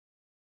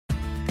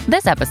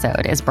This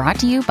episode is brought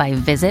to you by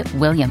Visit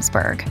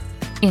Williamsburg.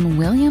 In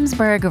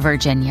Williamsburg,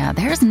 Virginia,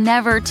 there's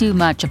never too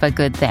much of a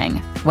good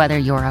thing. Whether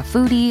you're a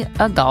foodie,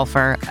 a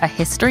golfer, a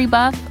history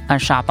buff, a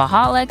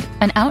shopaholic,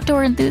 an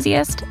outdoor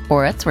enthusiast,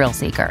 or a thrill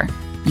seeker,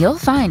 you'll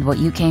find what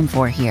you came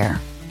for here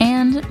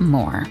and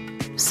more.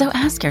 So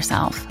ask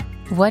yourself,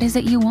 what is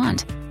it you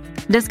want?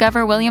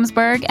 Discover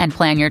Williamsburg and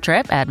plan your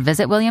trip at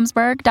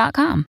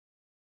visitwilliamsburg.com.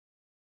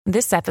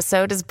 This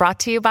episode is brought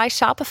to you by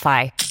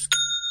Shopify.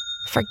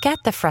 Forget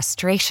the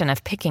frustration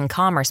of picking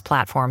commerce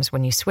platforms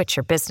when you switch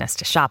your business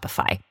to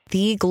Shopify,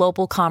 the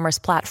global commerce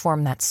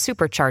platform that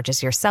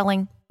supercharges your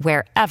selling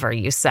wherever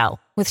you sell.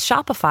 With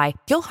Shopify,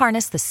 you'll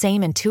harness the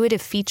same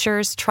intuitive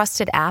features,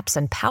 trusted apps,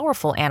 and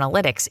powerful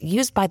analytics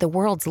used by the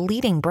world's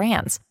leading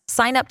brands.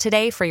 Sign up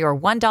today for your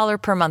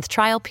 $1 per month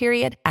trial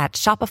period at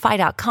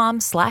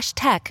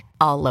shopify.com/tech,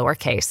 all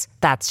lowercase.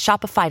 That's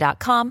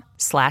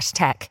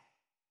shopify.com/tech.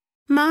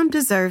 Mom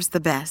deserves the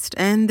best,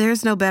 and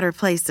there's no better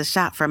place to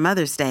shop for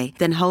Mother's Day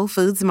than Whole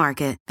Foods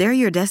Market. They're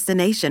your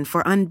destination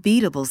for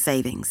unbeatable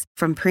savings,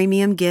 from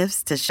premium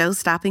gifts to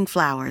show-stopping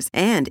flowers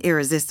and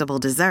irresistible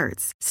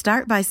desserts.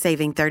 Start by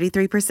saving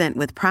 33%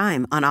 with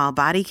Prime on all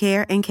body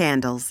care and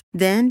candles.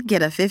 Then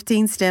get a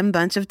 15-stem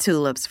bunch of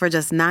tulips for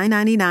just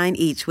 $9.99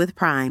 each with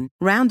Prime.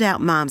 Round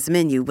out Mom's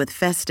menu with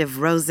festive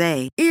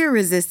rosé,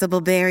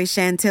 irresistible berry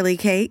chantilly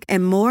cake,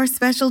 and more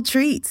special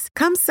treats.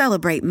 Come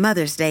celebrate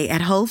Mother's Day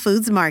at Whole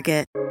Foods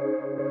Market.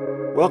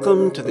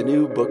 Welcome to the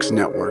New Books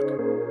Network.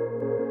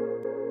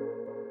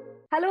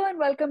 Hello and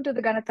welcome to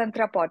the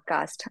Ganatantra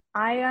podcast.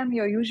 I am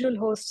your usual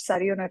host,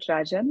 Saryu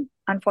Natarajan.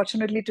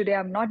 Unfortunately, today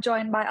I'm not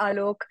joined by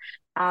Alok,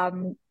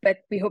 but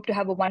we hope to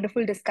have a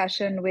wonderful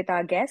discussion with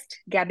our guest,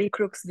 Gabby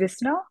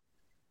Crooks-Visner,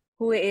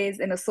 who is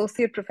an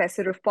associate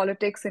professor of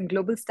politics and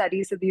global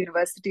studies at the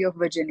University of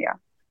Virginia.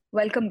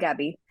 Welcome,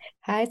 Gabby.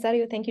 Hi,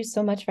 Saryu. Thank you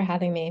so much for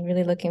having me.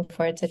 Really looking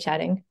forward to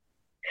chatting.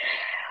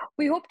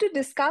 We hope to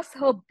discuss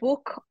her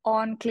book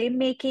on claim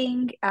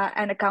making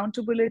and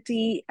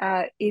accountability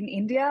in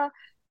India.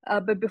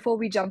 But before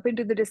we jump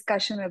into the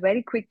discussion, a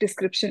very quick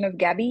description of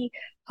Gabby.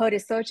 Her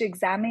research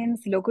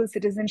examines local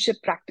citizenship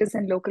practice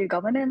and local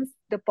governance,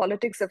 the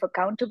politics of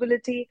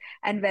accountability,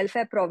 and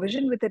welfare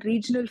provision with a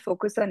regional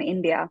focus on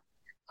India.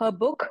 Her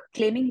book,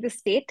 Claiming the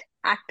State,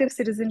 Active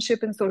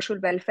Citizenship and Social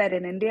Welfare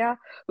in India,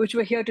 which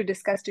we're here to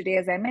discuss today,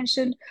 as I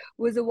mentioned,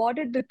 was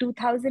awarded the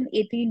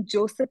 2018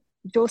 Joseph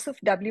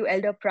W.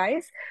 Elder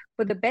Prize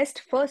for the best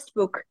first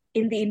book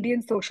in the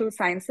Indian social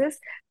sciences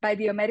by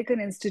the American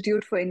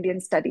Institute for Indian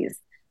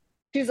Studies.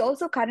 She is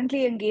also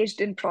currently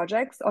engaged in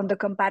projects on the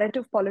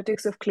comparative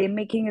politics of claim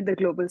making in the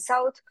Global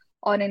South,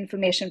 on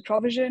information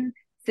provision,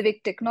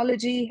 civic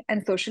technology,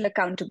 and social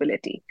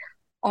accountability,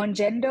 on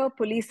gender,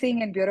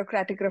 policing, and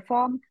bureaucratic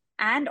reform,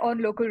 and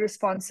on local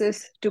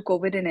responses to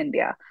COVID in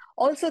India.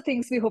 Also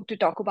things we hope to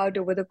talk about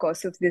over the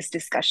course of this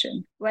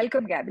discussion.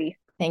 Welcome, Gabby.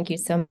 Thank you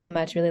so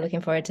much. Really looking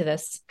forward to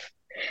this.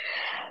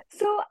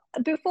 So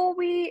before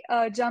we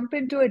jump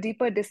into a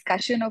deeper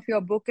discussion of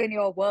your book and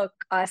your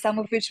work, some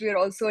of which we are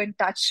also in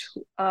touch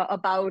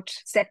about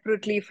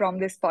separately from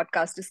this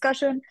podcast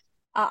discussion,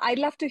 I'd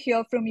love to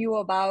hear from you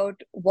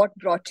about what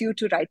brought you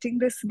to writing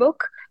this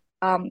book.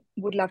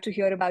 Would love to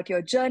hear about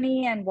your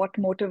journey and what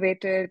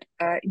motivated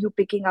you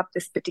picking up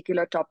this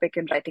particular topic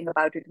and writing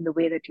about it in the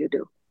way that you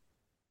do.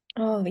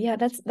 Oh, yeah,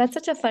 that's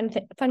such a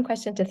fun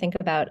question to think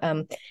about.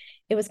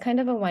 It was kind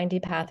of a windy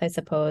path, I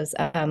suppose.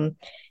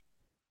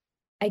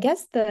 I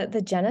guess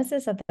the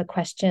genesis of the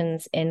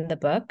questions in the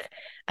book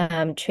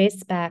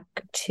traced back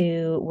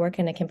to work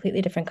in a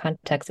completely different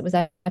context. It was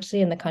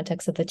actually in the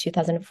context of the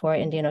 2004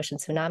 Indian Ocean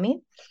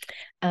tsunami,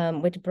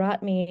 which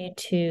brought me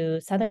to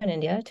southern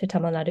India, to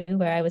Tamil Nadu,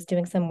 where I was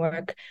doing some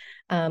work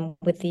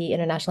with the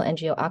international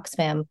NGO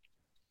Oxfam.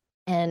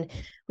 And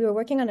we were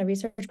working on a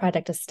research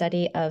project, a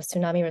study of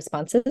tsunami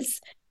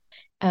responses.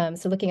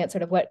 So looking at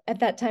sort of what at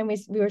that time we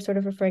were sort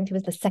of referring to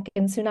as the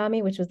second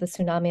tsunami, which was the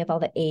tsunami of all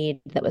the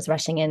aid that was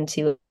rushing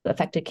into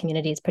affected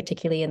communities,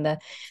 particularly in the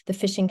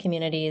fishing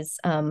communities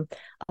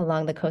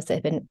along the coast that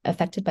had been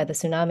affected by the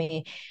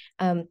tsunami.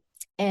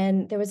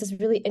 And there was this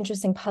really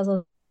interesting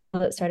puzzle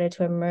that started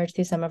to emerge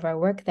through some of our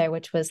work there,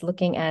 which was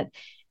looking at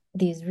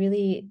these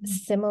really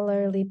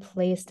similarly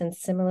placed and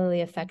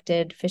similarly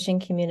affected fishing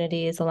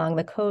communities along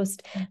the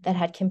coast that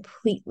had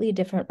completely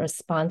different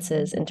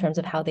responses in terms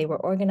of how they were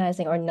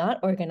organizing or not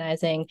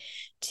organizing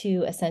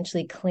to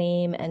essentially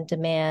claim and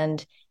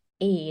demand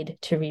aid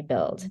to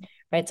rebuild,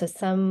 right? So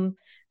some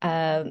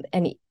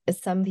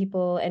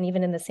people, and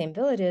even in the same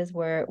villages,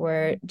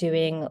 were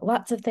doing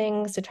lots of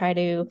things to try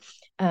to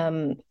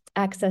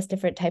access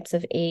different types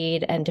of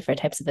aid and different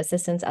types of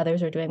assistance.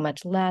 Others were doing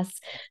much less.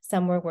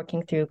 Some were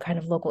working through kind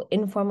of local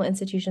informal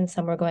institutions.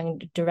 Some were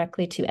going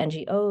directly to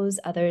NGOs.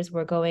 Others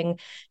were going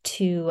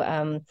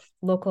to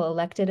local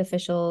elected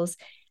officials.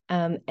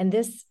 And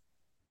this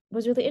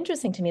was really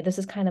interesting to me. This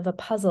is kind of a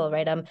puzzle,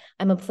 right? I'm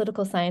a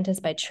political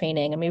scientist by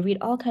training, and we read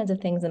all kinds of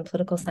things in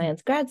political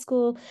science grad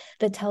school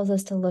that tells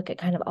us to look at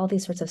kind of all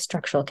these sorts of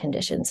structural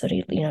conditions. So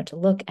to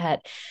look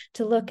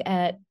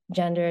at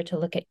gender, to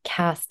look at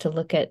caste, to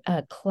look at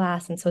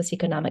class and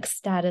socioeconomic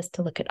status,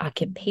 to look at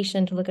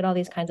occupation, to look at all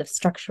these kinds of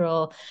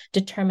structural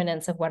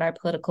determinants of what our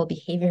political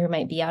behavior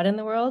might be out in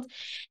the world.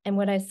 And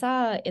what I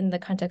saw in the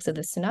context of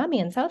the tsunami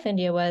in South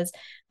India was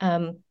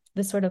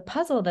this sort of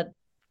puzzle that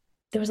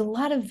there was a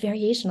lot of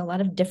variation, a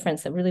lot of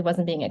difference that really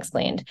wasn't being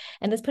explained.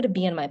 And this put a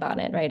bee in my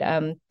bonnet,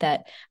 right?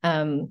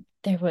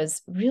 There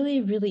was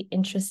really, really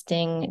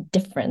interesting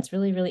difference,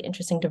 really, really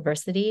interesting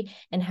diversity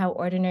in how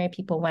ordinary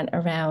people went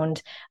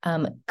around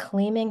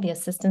claiming the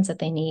assistance that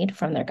they need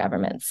from their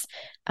governments.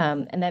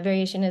 And that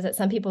variation is that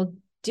some people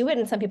do it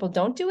and some people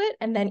don't do it.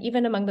 And then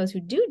even among those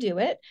who do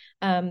it,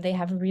 they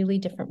have really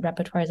different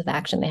repertoires of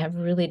action. They have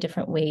really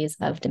different ways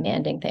of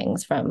demanding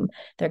things from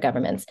their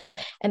governments.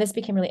 And this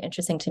became really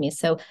interesting to me.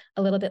 So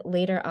a little bit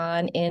later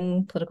on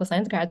in political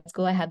science grad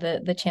school, I had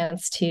the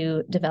chance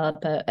to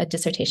develop a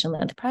dissertation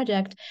length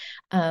project.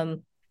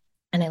 And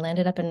I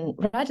landed up in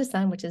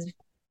Rajasthan, which is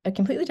a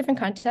completely different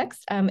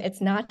context. It's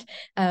not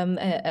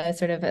a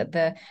sort of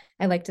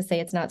I like to say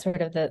it's not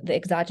sort of the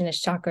exogenous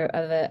shock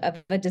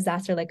of a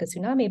disaster like a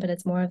tsunami, but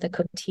it's more of the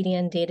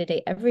quotidian,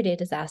 day-to-day, everyday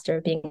disaster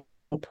of being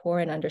poor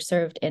and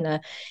underserved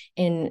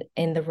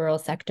in the rural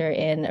sector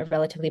in a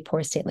relatively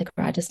poor state like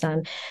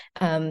Rajasthan.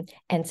 And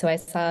so I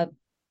saw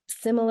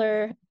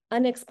similar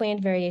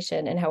unexplained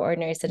variation in how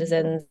ordinary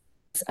citizens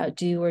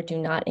do or do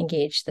not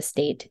engage the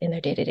state in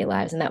their day-to-day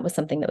lives. And that was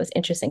something that was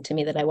interesting to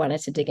me that I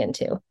wanted to dig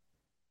into.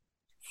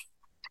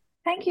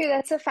 Thank you.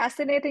 That's a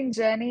fascinating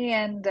journey,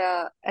 and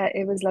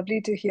it was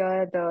lovely to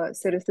hear the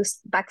sort of this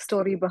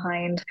backstory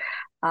behind,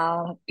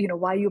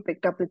 why you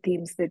picked up the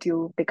themes that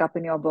you pick up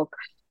in your book.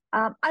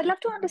 I'd love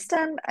to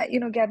understand,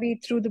 Gabby,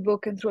 through the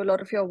book and through a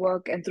lot of your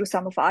work and through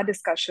some of our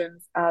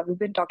discussions, we've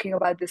been talking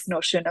about this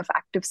notion of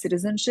active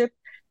citizenship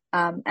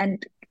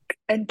and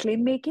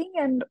claim making,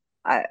 and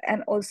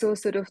also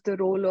sort of the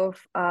role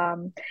of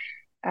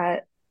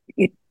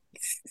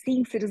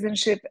seeing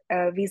citizenship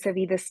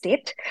vis-a-vis the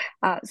state.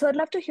 So I'd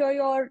love to hear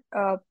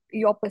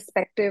your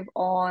perspective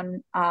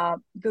on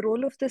the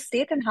role of the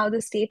state and how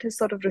the state has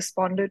sort of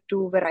responded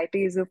to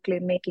varieties of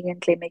claim making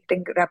and claim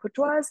making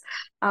repertoires,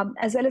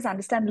 as well as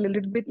understand a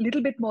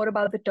little bit more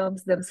about the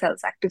terms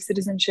themselves, active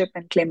citizenship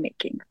and claim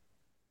making.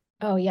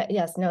 Oh, yeah,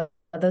 yes, no.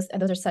 Those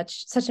are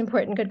such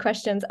important, good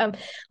questions.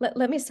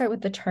 Let me start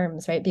with the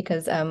terms, right?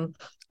 Because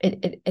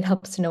it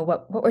helps to know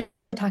what we're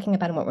talking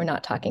about and what we're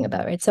not talking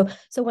about, right? So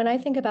when I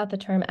think about the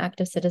term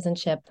active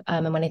citizenship,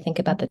 and when I think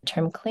about the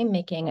term claim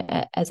making,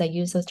 as I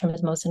use those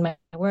terms most in my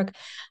work,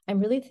 I'm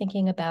really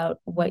thinking about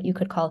what you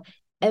could call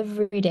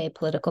everyday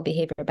political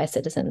behavior by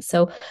citizens.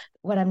 So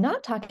what I'm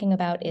not talking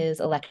about is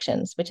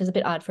elections, which is a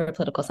bit odd for a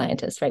political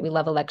scientist, right? We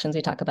love elections.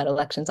 We talk about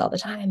elections all the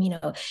time.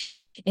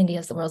 India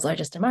is the world's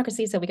largest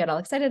democracy, so we get all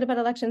excited about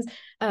elections.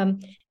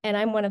 And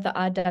I'm one of the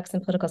odd ducks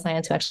in political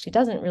science who actually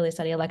doesn't really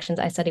study elections.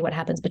 I study what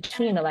happens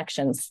between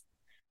elections.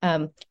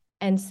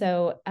 And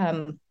so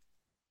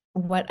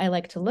what I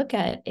like to look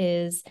at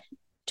is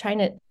trying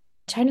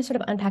to sort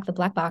of unpack the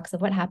black box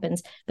of what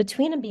happens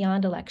between and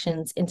beyond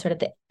elections in sort of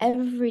the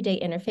everyday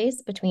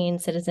interface between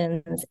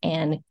citizens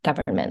and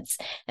governments.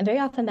 And very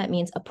often that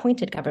means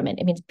appointed government.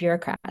 It means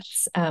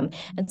bureaucrats. And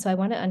so I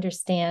want to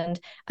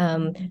understand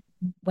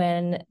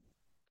when,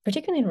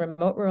 particularly in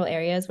remote rural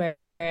areas where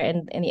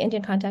in the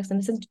Indian context, and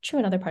this is true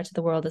in other parts of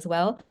the world as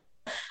well,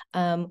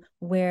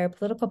 where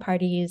political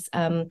parties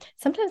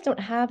sometimes don't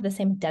have the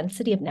same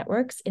density of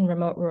networks in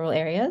remote rural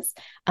areas.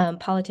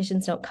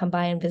 Politicians don't come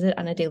by and visit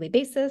on a daily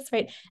basis,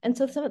 right? And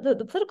so some of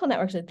the political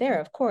networks are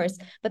there, of course,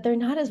 but they're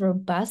not as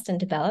robust and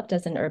developed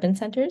as in urban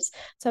centers.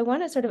 So I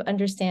want to sort of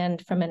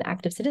understand from an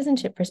active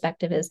citizenship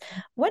perspective is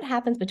what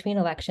happens between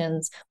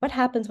elections, what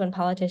happens when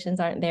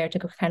politicians aren't there to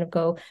kind of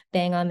go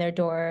bang on their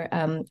door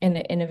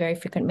in a very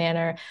frequent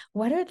manner.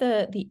 What are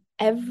the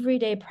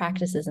everyday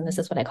practices, and this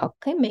is what I call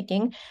claim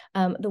making,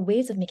 the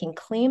ways of making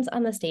claims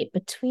on the state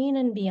between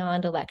and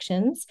beyond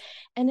elections.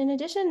 And in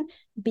addition,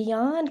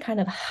 beyond kind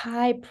of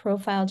high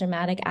profile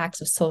dramatic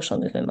acts of social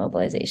movement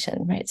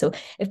mobilization, right? So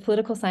if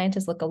political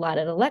scientists look a lot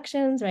at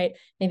elections, right,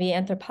 maybe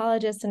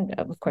anthropologists and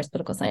of course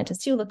political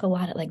scientists too look a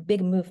lot at like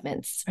big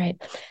movements,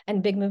 right?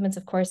 And big movements,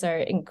 of course, are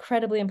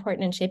incredibly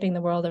important in shaping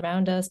the world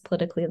around us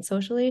politically and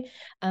socially.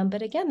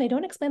 But again, they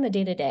don't explain the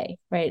day-to-day,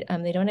 right?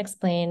 They don't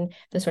explain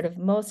the sort of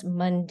most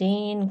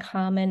mundane,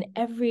 common,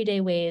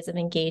 everyday ways of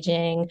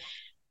engaging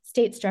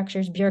state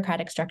structures,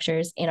 bureaucratic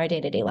structures in our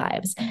day-to-day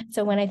lives.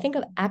 So when I think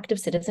of active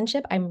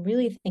citizenship, I'm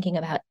really thinking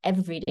about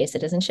everyday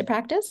citizenship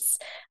practice.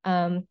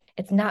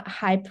 It's not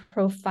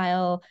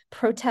high-profile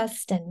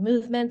protests and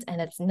movements, and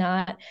it's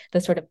not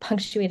the sort of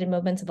punctuated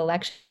moments of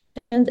elections.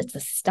 It's the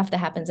stuff that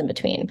happens in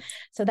between.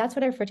 So that's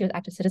what I refer to as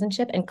active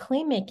citizenship. And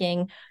claim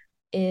making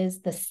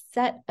is the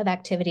set of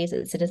activities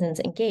that citizens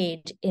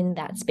engage in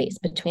that space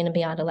between and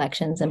beyond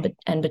elections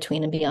and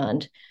between and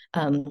beyond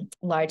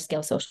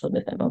large-scale social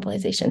movement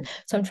mobilization.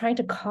 So I'm trying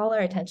to call our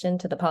attention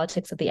to the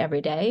politics of the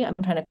everyday. I'm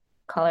trying to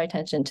call our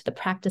attention to the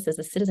practices,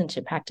 the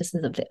citizenship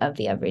practices of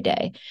the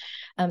everyday.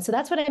 So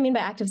that's what I mean by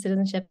active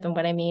citizenship and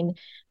what I mean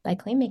by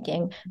claim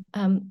making.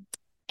 And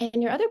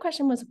your other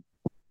question was,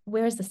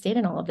 where is the state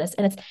in all of this?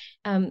 And it's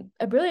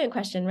a brilliant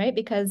question, right?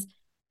 Because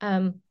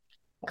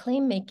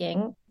claim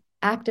making,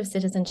 active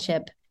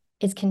citizenship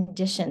is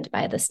conditioned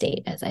by the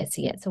state as I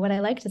see it. So what I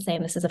like to say,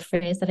 and this is a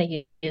phrase that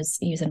I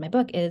use in my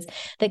book, is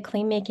that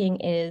claim making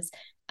is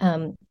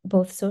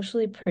both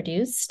socially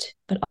produced,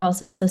 but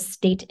also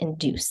state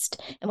induced.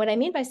 And what I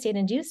mean by state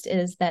induced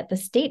is that the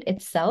state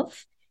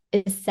itself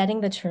is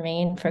setting the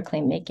terrain for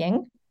claim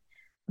making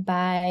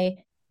by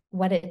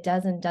what it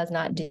does and does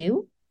not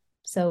do.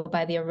 So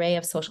by the array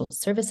of social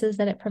services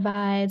that it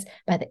provides,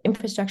 by the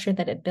infrastructure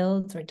that it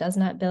builds or does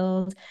not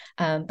build,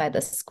 by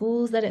the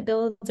schools that it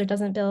builds or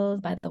doesn't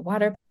build, by the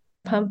water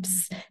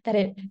pumps that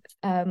it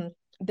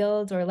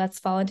builds or lets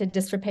fall into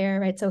disrepair,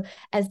 right? So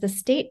as the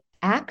state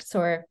acts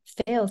or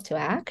fails to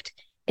act,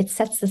 it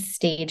sets the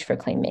stage for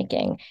claim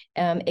making.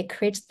 It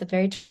creates the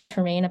very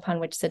terrain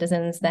upon which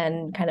citizens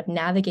then kind of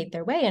navigate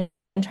their way and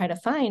try to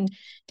find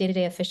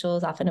day-to-day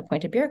officials, often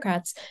appointed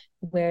bureaucrats,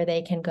 where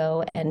they can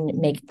go and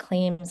make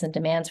claims and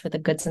demands for the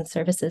goods and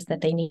services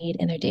that they need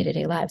in their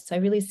day-to-day lives. So I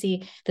really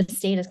see the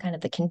state as kind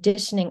of the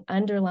conditioning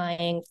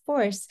underlying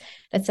force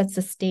that sets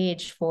the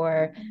stage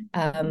for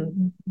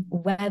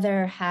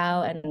whether,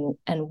 how,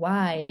 and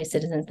why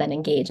citizens then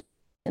engage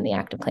in the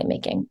act of claim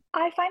making.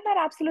 I find that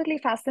absolutely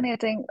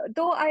fascinating,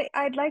 though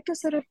I'd like to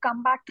sort of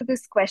come back to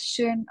this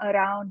question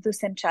around the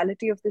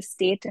centrality of the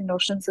state and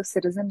notions of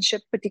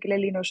citizenship,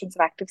 particularly notions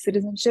of active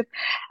citizenship.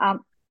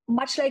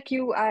 Much like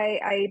you,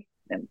 I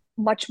am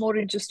much more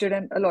interested,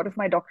 in a lot of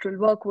my doctoral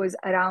work was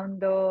around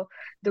the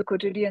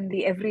quotidian,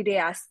 the everyday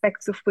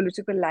aspects of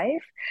political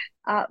life.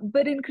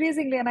 But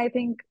increasingly, and I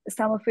think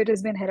some of it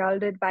has been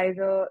heralded by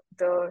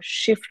the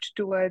shift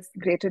towards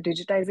greater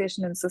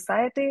digitization in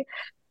society,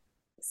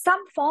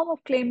 some forms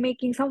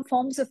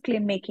of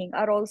claim making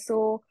are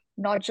also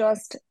not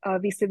just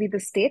vis-a-vis the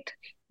state,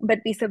 but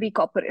vis-a-vis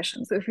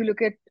corporations. So if you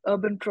look at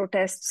urban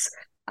protests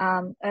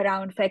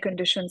around fair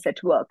conditions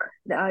at work,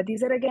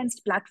 these are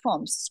against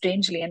platforms,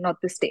 strangely, and not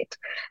the state.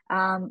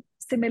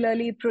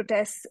 Similarly,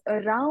 protests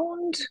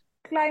around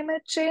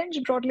climate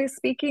change, broadly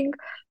speaking,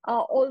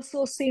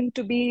 also seem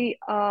to be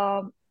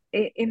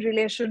in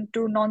relation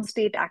to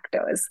non-state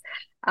actors.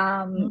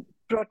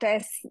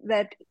 Protests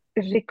that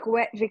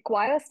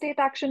require state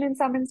action in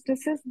some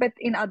instances, but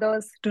in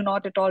others do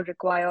not at all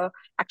require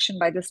action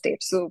by the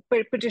state. So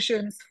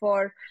petitions,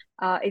 for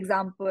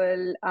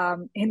example,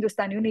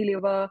 Hindustan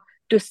Unilever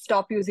to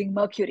stop using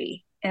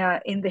mercury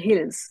in the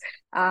hills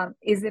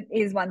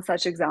is one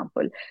such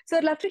example. So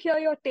I'd love to hear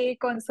your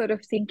take on sort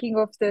of thinking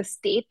of the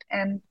state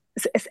and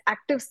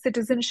active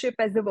citizenship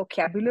as a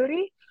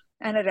vocabulary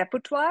and a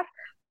repertoire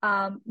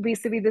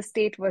vis-a-vis the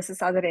state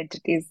versus other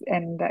entities.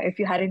 And if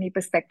you had any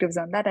perspectives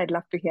on that, I'd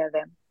love to hear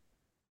them.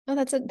 Oh,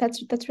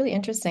 that's really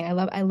interesting.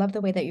 I love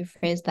the way that you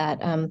phrased that.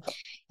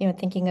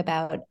 Thinking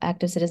about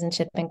active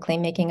citizenship and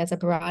claim making as a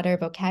broader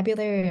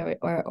vocabulary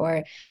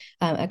or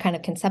a kind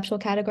of conceptual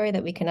category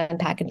that we can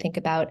unpack and think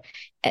about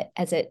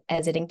as it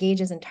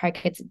engages and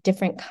targets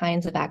different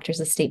kinds of actors,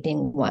 the state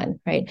being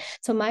one, right?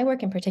 So my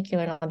work in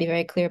particular, and I'll be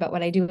very clear about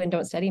what I do and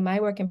don't study. My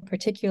work in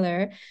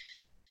particular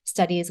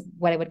studies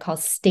what I would call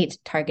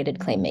state-targeted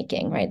claim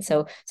making, right?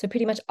 So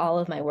pretty much all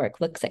of my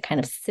work looks at kind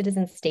of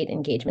citizen-state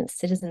engagement,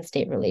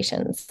 citizen-state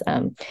relations,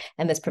 and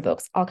this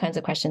provokes all kinds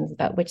of questions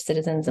about which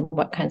citizens and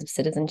what kinds of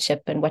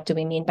citizenship and what do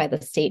we mean by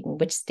the state and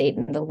which state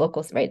and the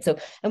locals, right? So,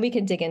 and we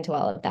can dig into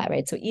all of that,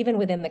 right? So even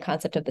within the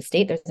concept of the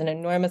state, there's an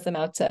enormous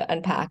amount to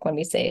unpack when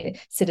we say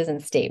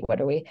citizen-state. What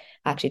are we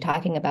actually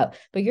talking about?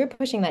 But you're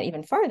pushing that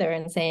even farther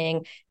and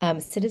saying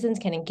citizens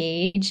can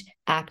engage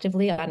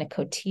actively on a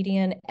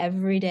quotidian,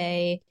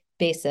 everyday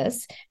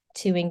basis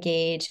to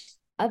engage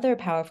other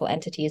powerful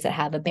entities that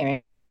have a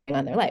bearing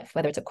on their life,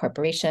 whether it's a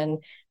corporation,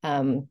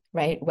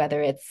 right?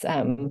 Whether it's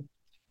some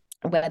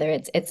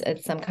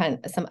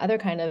other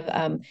kind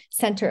of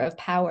center of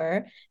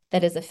power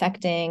that is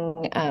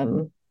affecting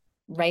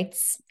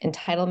rights,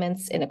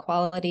 entitlements,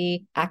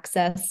 inequality,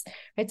 access,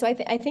 right? So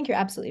I think you're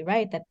absolutely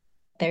right that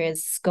there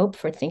is scope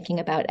for thinking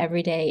about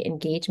everyday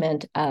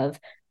engagement of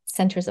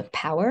centers of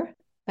power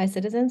by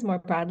citizens more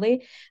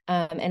broadly.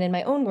 And in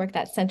my own work,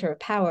 that center of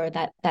power,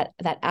 that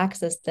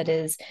axis that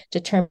is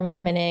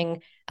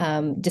determining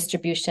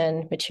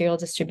distribution, material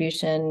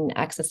distribution,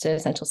 access to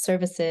essential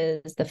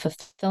services, the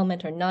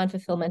fulfillment or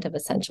non-fulfillment of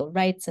essential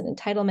rights and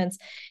entitlements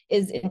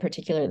is in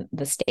particular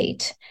the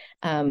state.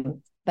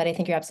 But I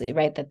think you're absolutely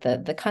right that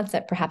the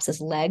concept perhaps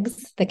has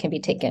legs that can be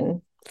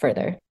taken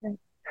further.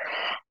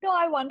 No,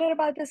 I wonder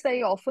about this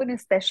very often,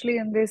 especially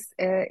in this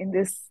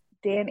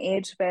day and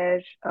age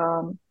where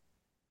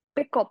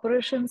big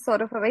corporations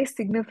sort of are very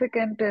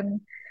significant in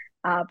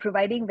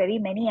providing very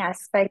many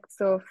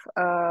aspects of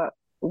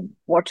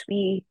what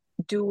we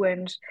do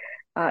and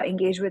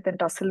engage with and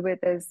tussle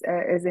with as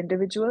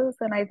individuals.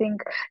 And I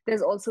think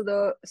there's also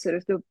the sort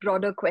of the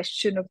broader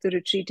question of the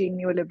retreating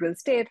neoliberal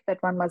state that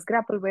one must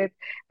grapple with.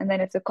 And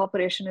then if the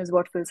corporation is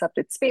what fills up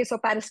its space, or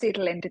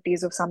parastatal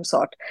entities of some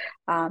sort,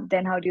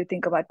 then how do you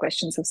think about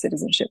questions of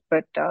citizenship?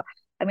 But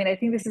I mean, I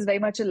think this is very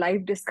much a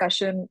live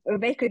discussion, a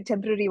very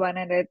contemporary one,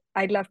 and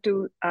I'd love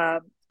to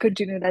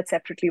continue that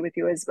separately with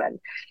you as well.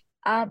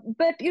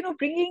 But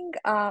bringing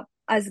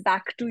us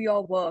back to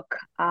your work,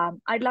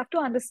 I'd love to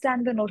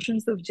understand the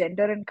notions of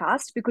gender and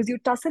caste, because you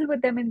tussle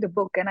with them in the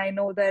book, and I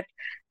know that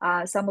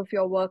some of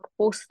your work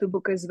post the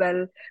book as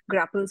well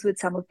grapples with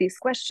some of these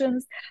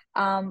questions.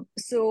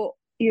 So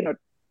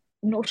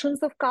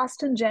notions of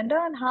caste and gender,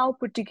 and how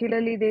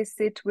particularly they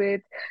sit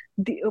with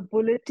the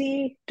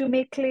ability to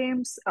make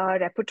claims,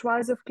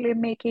 repertoires of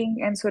claim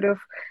making, and sort of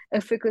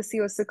efficacy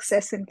or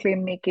success in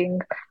claim making,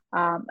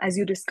 as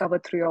you discover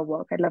through your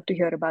work. I'd love to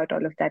hear about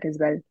all of that as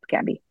well,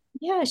 Gabby.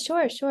 Yeah,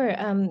 sure.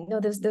 No,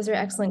 those are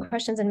excellent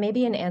questions, and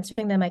maybe in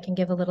answering them, I can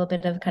give a little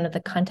bit of kind of the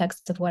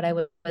context of what I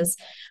was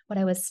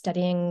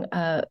studying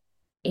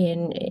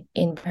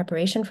in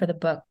preparation for the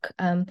book.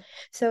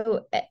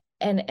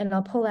 And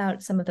I'll pull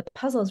out some of the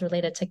puzzles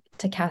related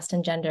to caste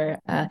and gender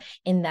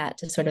in that,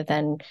 to sort of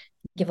then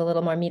give a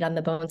little more meat on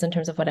the bones in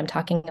terms of what I'm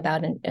talking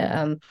about, and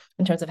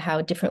in terms of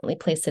how differently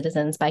placed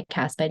citizens by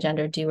caste, by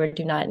gender, do or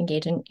do not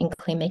engage in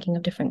claim making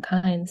of different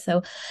kinds.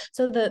 So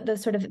the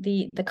sort of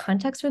the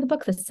context for the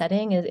book, the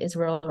setting is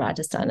rural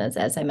Rajasthan,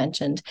 as I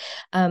mentioned,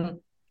 and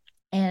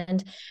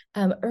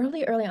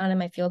early on in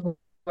my field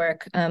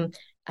work,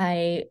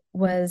 I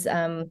was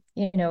had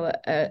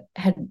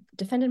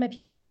defended my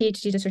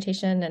PhD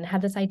dissertation and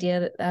had this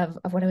idea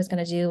of what I was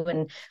going to do,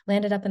 and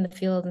landed up in the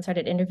field and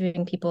started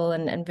interviewing people,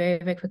 and very,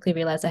 very quickly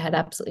realized I had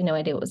absolutely no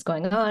idea what was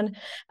going on.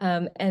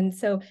 And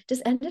so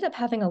just ended up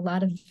having a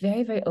lot of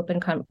very, very open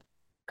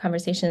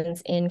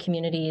conversations in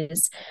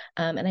communities.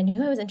 And I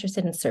knew I was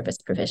interested in service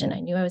provision. I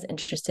knew I was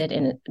interested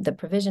in the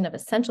provision of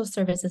essential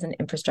services and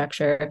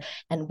infrastructure,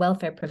 and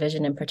welfare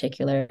provision in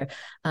particular,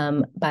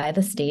 by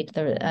the state,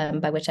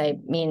 by which I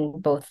mean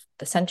both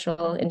the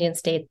central Indian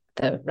state,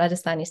 the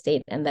Rajasthani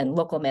state, and then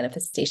local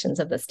manifestations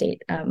of the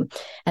state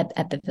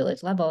at the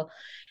village level.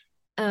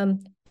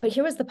 But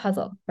here was the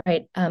puzzle,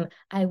 right?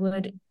 I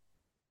would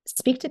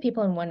speak to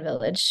people in one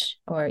village,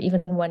 or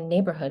even one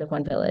neighborhood of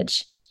one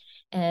village,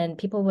 and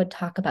people would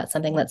talk about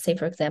something. Let's say,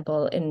 for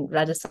example, in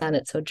Rajasthan,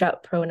 it's so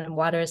drought prone and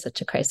water is such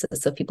a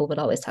crisis. So people would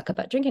always talk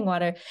about drinking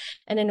water.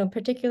 And in a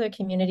particular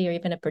community, or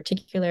even a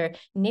particular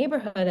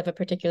neighborhood of a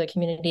particular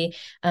community,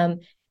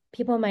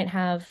 people might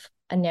have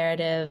a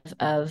narrative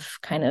of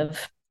kind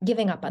of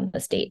giving up on the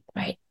state,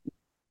 right?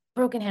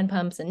 Broken hand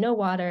pumps and no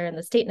water, and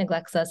the state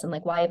neglects us, and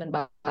like, why even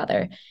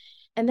bother?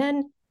 And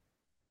then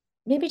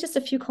maybe just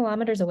a few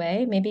kilometers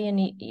away, maybe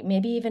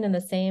even in the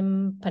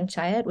same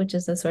panchayat, which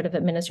is a sort of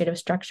administrative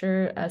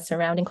structure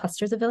surrounding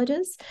clusters of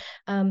villages,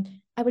 I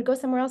would go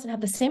somewhere else and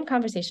have the same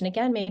conversation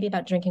again, maybe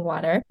about drinking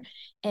water.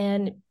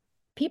 And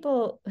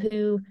people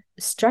who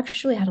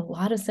structurally had a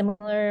lot of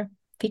similar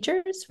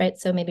features, right?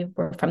 So maybe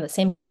we're from the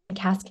same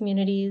caste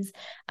communities,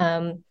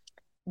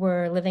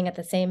 we're living at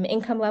the same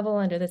income level,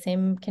 under the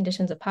same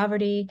conditions of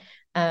poverty,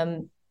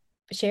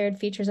 shared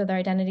features of their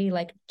identity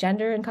like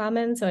gender in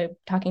common. So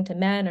talking to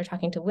men or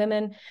talking to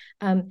women,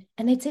 and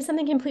they'd say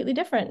something completely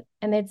different.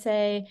 And they'd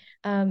say,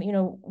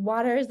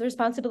 water is the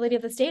responsibility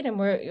of the state, and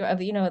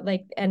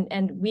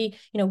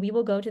we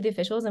will go to the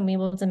officials and we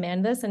will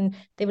demand this. And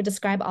they would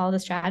describe all the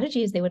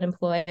strategies they would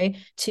employ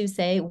to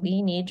say,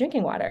 we need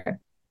drinking water.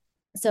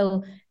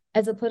 So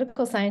as a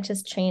political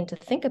scientist trained to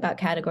think about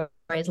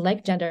categories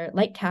like gender,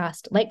 like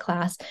caste, like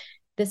class,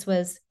 this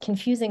was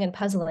confusing and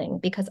puzzling,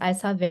 because I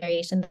saw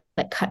variation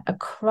that cut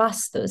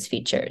across those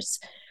features,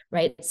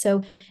 right?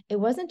 So it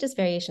wasn't just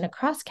variation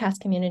across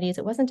caste communities.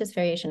 It wasn't just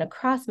variation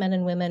across men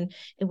and women.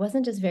 It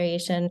wasn't just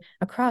variation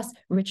across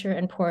richer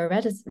and poorer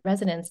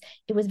residents.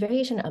 It was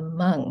variation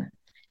among,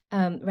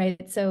 right?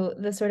 So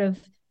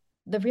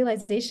the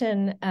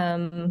realization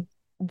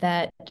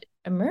that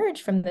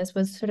emerged from this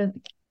was sort of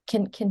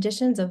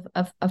conditions of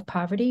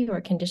poverty, or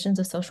conditions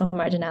of social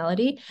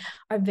marginality,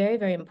 are very,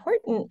 very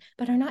important,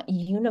 but are not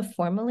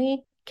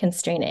uniformly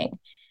constraining.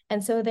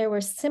 And so there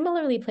were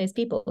similarly placed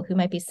people who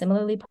might be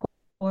similarly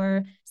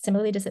poor,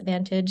 similarly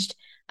disadvantaged,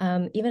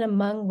 even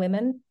among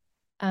women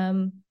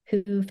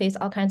who face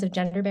all kinds of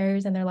gender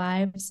barriers in their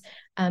lives,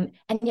 and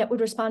yet would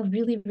respond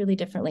really, really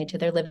differently to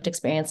their lived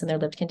experience and their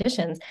lived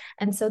conditions.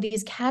 And so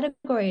these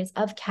categories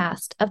of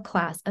caste, of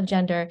class, of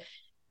gender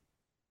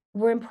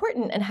were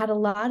important and had a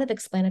lot of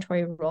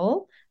explanatory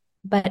role,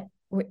 but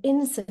were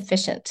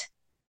insufficient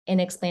in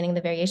explaining the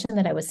variation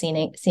that I was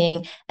seeing.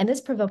 And this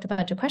provoked a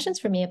bunch of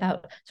questions for me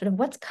about sort of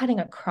what's cutting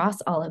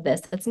across all of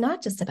this. It's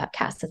not just about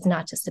caste, it's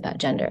not just about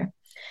gender.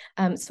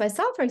 So I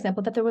saw, for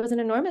example, that there was an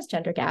enormous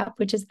gender gap,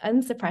 which is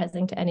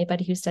unsurprising to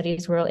anybody who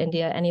studies rural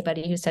India,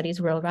 anybody who studies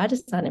rural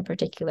Rajasthan in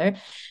particular.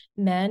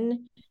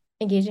 Men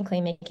engage in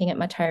claim making at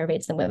much higher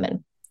rates than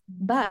women.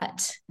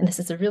 But, and this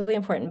is a really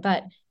important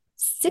but,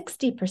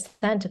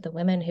 60% of the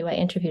women who I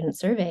interviewed and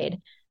surveyed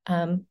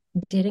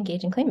did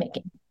engage in claim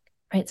making,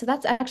 right? So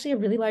that's actually a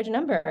really large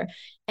number.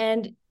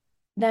 And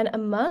then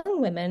among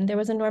women, there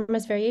was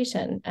enormous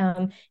variation.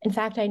 In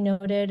fact, I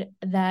noted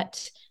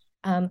that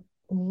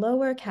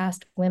lower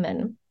caste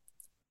women,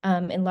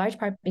 in large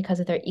part because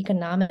of their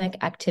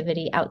economic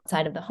activity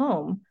outside of the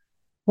home,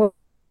 were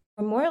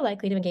more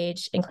likely to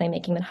engage in claim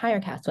making than higher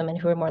caste women,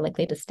 who are more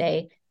likely to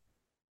stay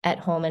at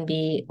home and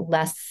be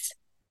less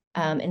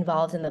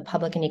involved in the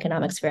public and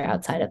economic sphere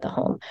outside of the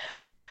home.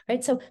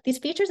 Right? So these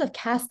features of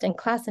caste and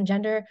class and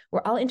gender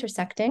were all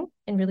intersecting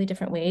in really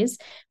different ways.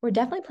 We're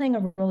definitely playing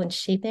a role in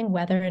shaping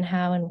whether and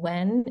how and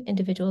when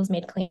individuals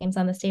made claims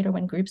on the state or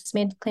when groups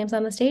made claims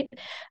on the state.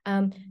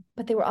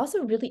 But they were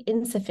also really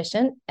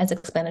insufficient as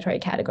explanatory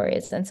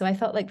categories. And so I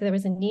felt like there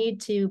was a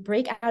need to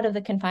break out of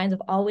the confines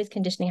of always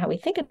conditioning how we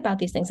think about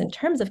these things in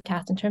terms of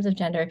caste, in terms of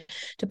gender,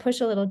 to push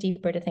a little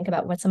deeper to think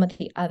about what some of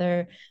the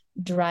other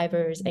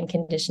drivers and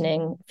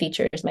conditioning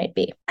features might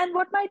be. And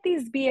what might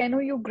these be? I know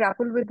you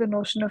grapple with the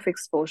notion of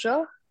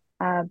exposure,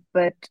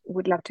 but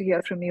would love to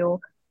hear from you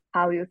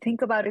how you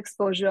think about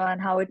exposure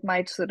and how it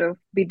might sort of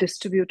be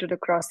distributed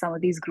across some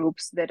of these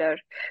groups that are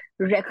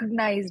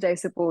recognized, I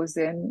suppose,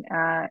 in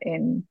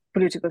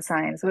political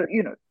science, or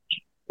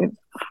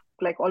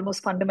like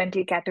almost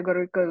fundamental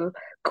categorical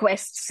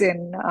quests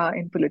in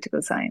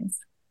political science.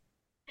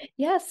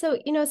 Yeah, so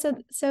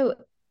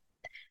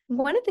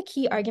one of the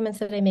key arguments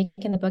that I make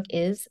in the book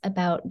is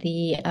about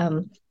the,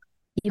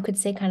 you could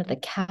say, kind of the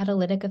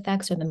catalytic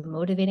effects or the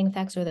motivating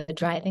effects or the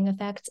driving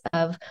effects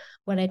of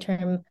what I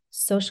term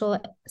social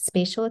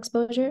spatial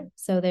exposure.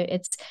 So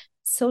it's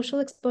social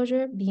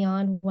exposure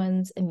beyond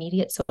one's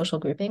immediate social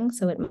grouping.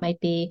 So it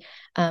might be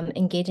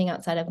engaging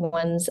outside of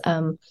one's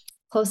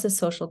closest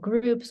social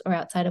groups or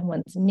outside of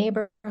one's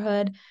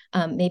neighborhood,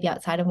 maybe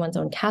outside of one's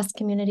own caste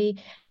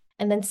community.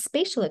 And then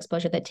spatial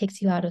exposure that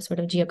takes you out of sort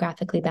of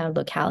geographically bound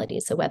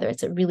localities. So whether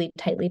it's a really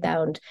tightly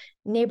bound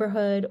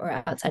neighborhood or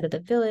outside of the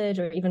village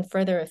or even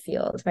further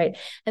afield, right?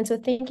 And so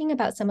thinking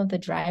about some of the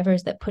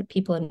drivers that put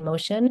people in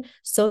motion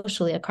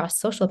socially across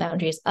social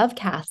boundaries of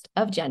caste,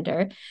 of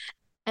gender,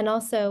 and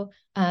also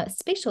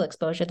spatial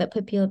exposure that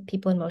put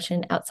people in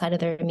motion outside of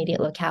their immediate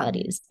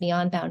localities,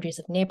 beyond boundaries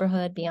of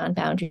neighborhood, beyond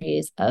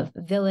boundaries of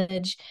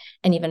village,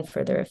 and even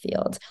further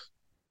afield.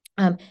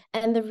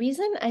 And the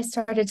reason I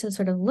started to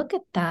sort of look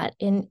at that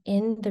in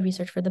the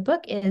research for the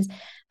book is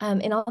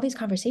in all these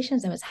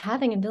conversations I was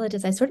having in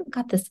villages, I sort of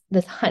got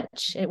this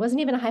hunch. It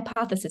wasn't even a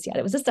hypothesis yet.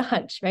 It was just a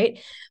hunch, right?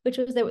 Which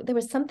was that there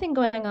was something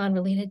going on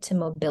related to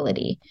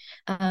mobility.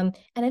 And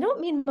I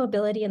don't mean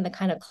mobility in the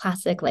kind of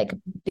classic, like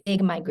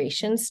big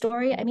migration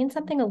story. I mean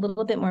something a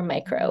little bit more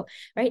micro,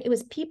 right? It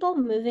was people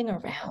moving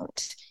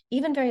around,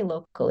 even very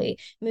locally,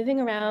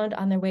 moving around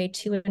on their way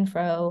to and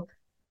fro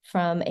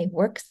from a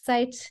work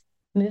site,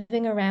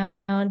 moving around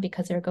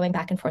because they were going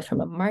back and forth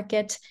from a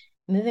market,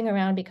 moving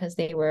around because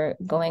they were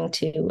going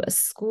to a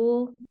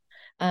school,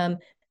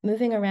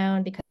 moving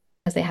around because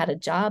they had a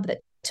job that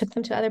took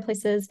them to other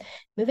places,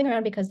 moving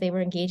around because they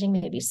were engaging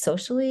maybe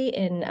socially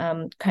in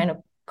kind of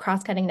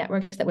cross-cutting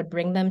networks that would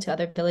bring them to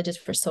other villages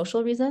for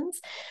social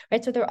reasons,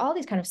 right? So there are all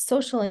these kind of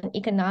social and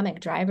economic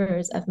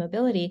drivers of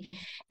mobility.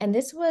 And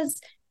this was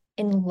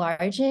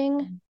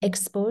enlarging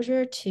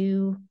exposure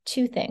to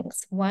two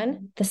things.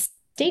 One, the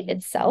state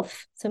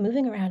itself, so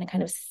moving around and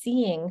kind of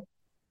seeing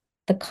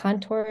the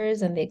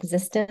contours and the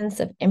existence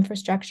of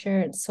infrastructure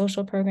and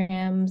social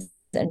programs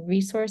and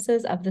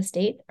resources of the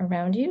state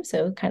around you.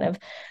 So kind of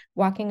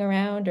walking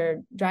around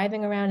or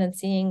driving around and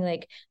seeing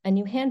like a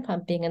new hand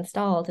pump being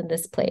installed in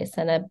this place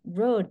and a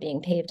road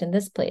being paved in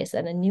this place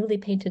and a newly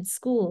painted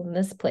school in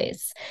this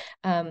place.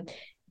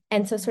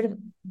 And so sort of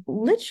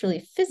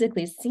literally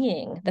physically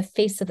seeing the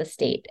face of the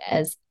state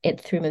as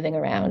it through moving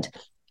around.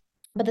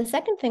 But the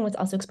second thing was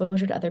also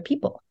exposure to other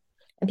people.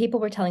 And people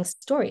were telling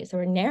stories, there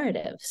were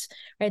narratives,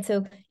 right?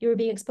 So you were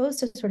being exposed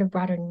to sort of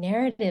broader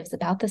narratives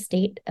about the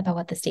state, about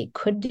what the state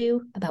could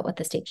do, about what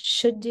the state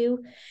should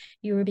do.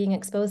 You were being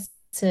exposed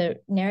to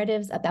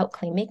narratives about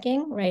claim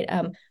making, right?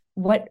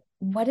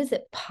 What is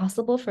it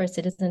possible for a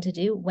citizen to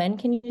do? When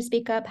can you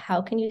speak up?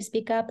 How can you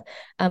speak up?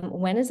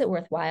 When is it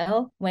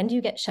worthwhile? When do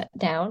you get shut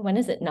down? When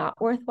is it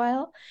not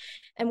worthwhile?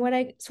 And what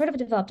I sort of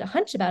developed a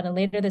hunch about, and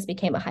later this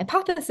became a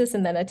hypothesis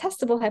and then a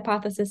testable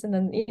hypothesis, and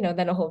then,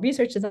 then a whole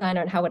research design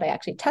on how would I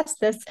actually test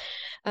this,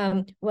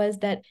 was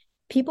that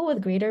people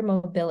with greater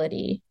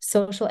mobility,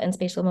 social and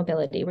spatial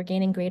mobility, were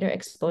gaining greater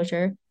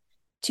exposure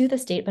to the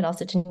state, but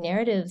also to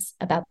narratives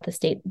about the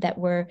state that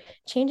were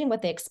changing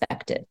what they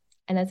expected.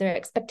 And as their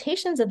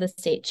expectations of the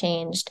state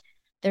changed,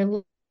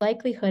 their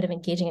likelihood of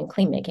engaging in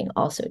claim making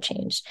also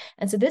changed.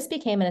 And so this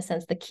became, in a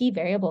sense, the key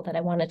variable that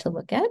I wanted to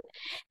look at.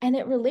 And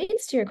it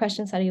relates to your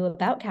question, Sadhu,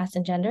 about caste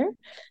and gender,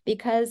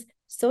 because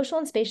social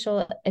and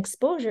spatial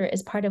exposure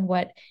is part of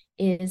what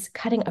is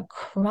cutting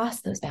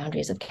across those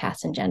boundaries of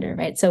caste and gender,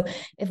 right? So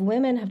if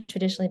women have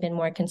traditionally been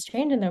more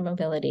constrained in their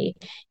mobility,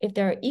 if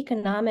there are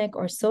economic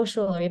or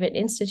social or even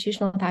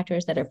institutional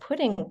factors that are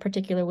putting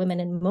particular women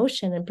in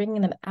motion and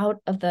bringing them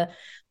out of the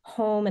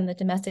home and the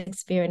domestic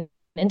sphere and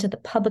into the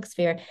public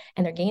sphere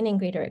and they're gaining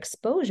greater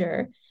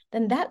exposure,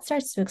 then that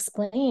starts to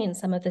explain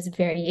some of this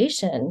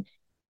variation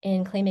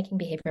in claim-making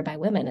behavior by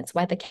women. It's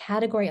why the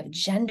category of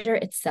gender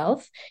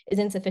itself is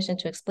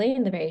insufficient to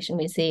explain the variation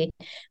we see.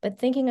 But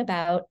thinking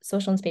about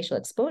social and spatial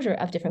exposure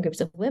of different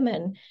groups of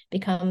women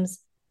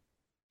becomes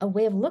a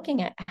way of looking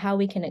at how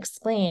we can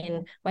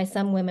explain why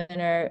some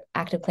women are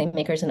active claim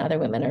makers and other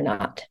women are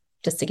not,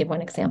 just to give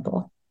one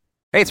example.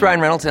 Hey, it's Ryan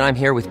Reynolds, and I'm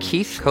here with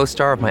Keith,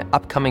 co-star of my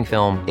upcoming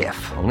film,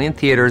 If, only in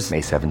theaters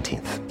May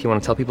 17th. Do you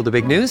want to tell people the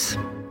big news?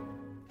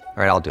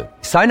 All right, I'll do it.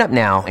 Sign up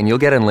now and you'll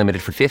get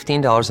unlimited for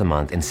 $15 a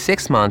month and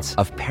 6 months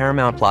of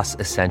Paramount Plus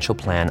Essential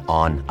Plan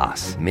on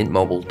us.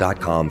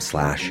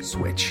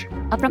 MintMobile.com/switch.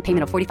 Upfront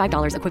payment of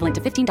 $45 equivalent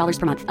to $15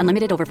 per month.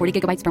 Unlimited over 40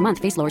 gigabytes per month.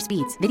 Face lower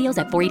speeds. Videos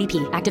at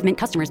 480p. Active Mint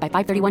customers by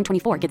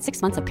 531.24 get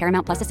 6 months of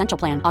Paramount Plus Essential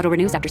Plan. Auto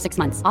renews after 6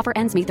 months. Offer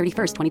ends May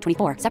 31st,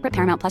 2024. Separate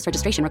Paramount Plus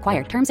registration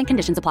required. Terms and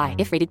conditions apply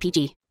if rated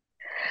PG.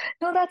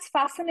 No, that's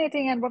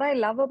fascinating. And what I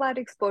love about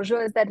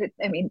exposure is that,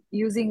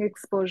 using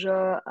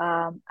exposure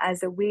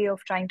as a way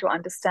of trying to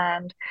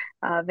understand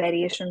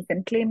variations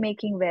in claim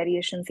making,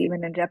 variations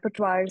even in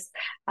repertoires,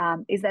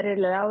 is that it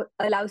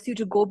allows you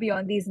to go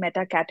beyond these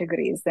meta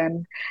categories.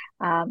 And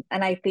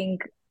I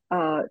think,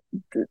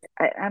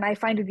 and I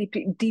find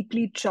it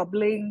deeply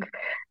troubling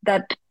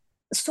that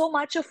so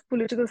much of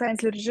political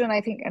science literature, and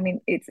I think,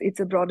 it's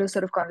a broader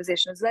sort of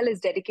conversation as well, is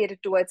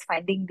dedicated towards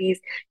finding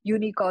these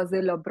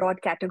unicausal or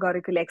broad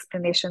categorical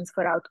explanations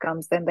for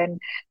outcomes. And then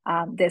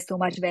there's so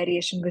much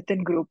variation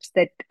within groups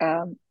that,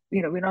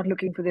 we're not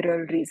looking for the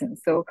real reason.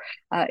 So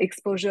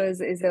exposure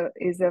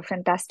is a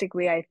fantastic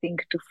way, I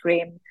think, to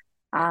frame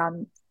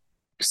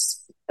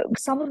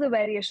some of the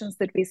variations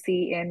that we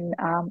see in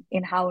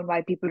how and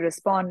why people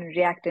respond and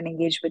react and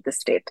engage with the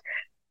state.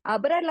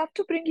 But I'd love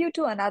to bring you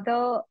to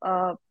another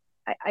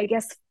I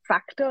guess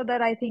factor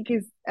that I think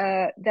is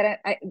that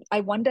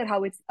I wonder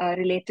how it's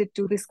related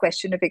to this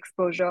question of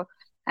exposure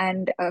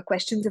and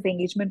questions of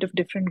engagement of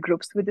different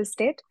groups with the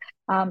state,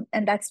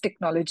 and that's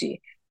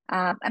technology.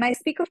 And I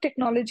speak of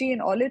technology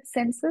in all its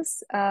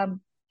senses,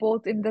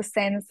 both in the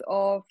sense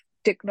of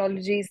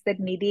technologies that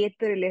mediate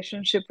the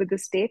relationship with the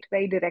state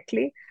very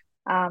directly,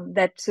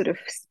 that sort of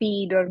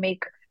speed or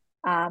make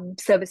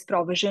service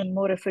provision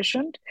more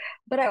efficient.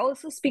 But I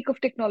also speak of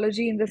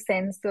technology in the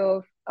sense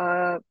of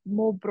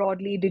more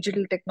broadly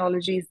digital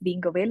technologies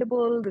being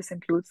available. This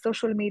includes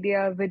social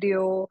media,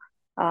 video,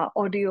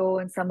 audio,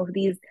 and some of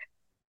these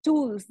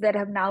tools that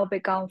have now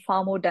become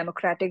far more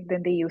democratic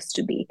than they used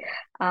to be.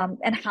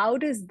 And how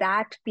does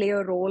that play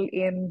a role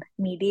in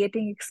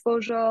mediating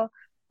exposure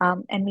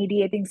and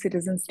mediating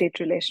citizen-state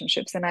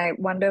relationships? And I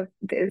wonder,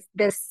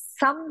 there's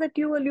some that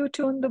you allude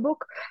to in the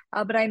book,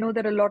 but I know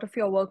that a lot of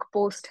your work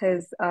post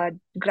has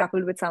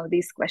grappled with some of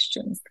these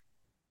questions.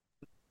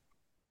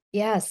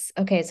 Yes.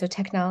 Okay. So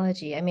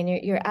technology.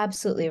 You're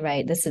absolutely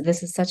right. This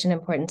is such an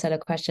important set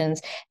of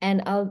questions,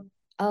 and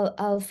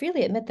I'll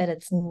freely admit that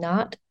it's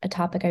not a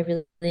topic I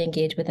really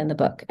engage with in the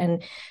book,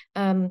 and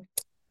in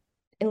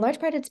large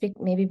part it's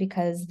maybe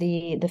because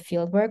the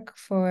field work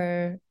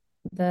for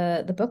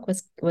the book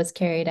was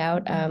carried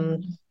out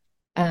kind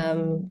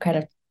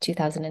of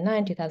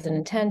 2009,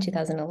 2010,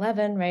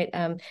 2011, right?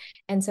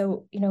 And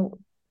so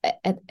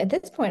at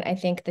this point, I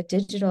think the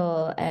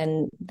digital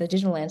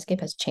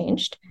landscape has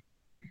changed.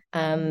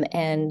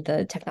 And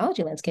the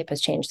technology landscape has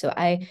changed. So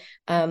I,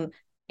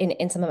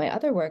 in some of my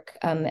other work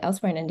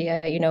elsewhere in India,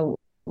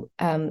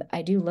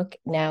 I do look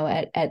now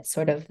at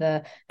sort of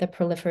the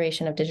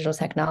proliferation of digital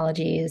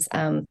technologies.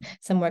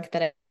 Some work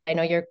that I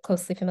know you're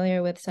closely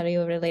familiar with,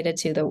 Saryu, related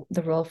to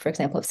the role, for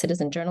example, of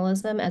citizen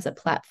journalism as a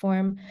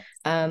platform,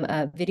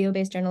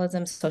 video-based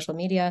journalism, social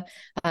media,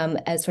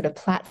 as sort of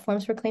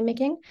platforms for claim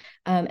making,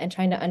 and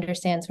trying to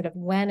understand sort of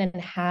when and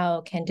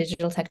how can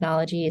digital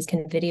technologies,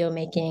 can video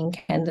making,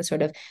 can the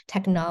sort of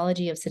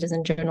technology of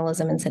citizen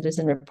journalism and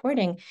citizen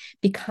reporting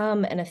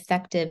become an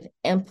effective,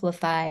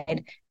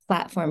 amplified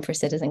platform for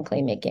citizen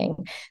claim making.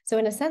 So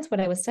in a sense, what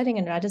I was studying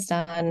in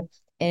Rajasthan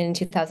in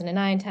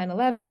 2009, 10,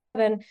 11,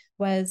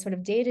 was sort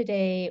of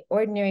day-to-day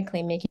ordinary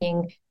claim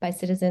making by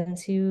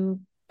citizens who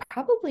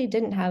probably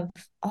didn't have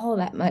all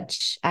that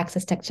much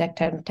access to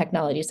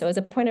technology. So as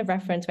a point of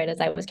reference, right, as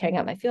I was carrying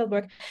out my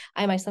fieldwork,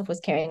 I myself was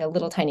carrying a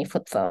little tiny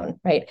flip phone,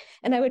 right?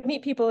 And I would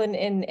meet people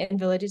in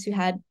villages who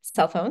had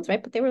cell phones,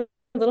 right? But they were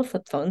little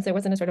flip phones. There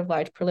wasn't a sort of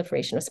large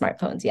proliferation of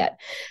smartphones yet.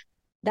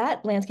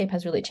 That landscape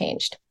has really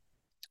changed,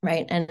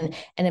 right? And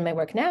in my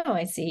work now,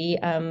 I see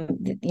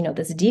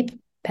this deep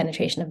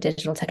penetration of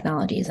digital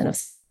technologies and of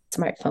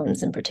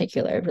smartphones in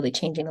particular, really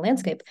changing the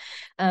landscape.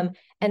 And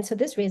so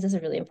this raises a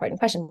really important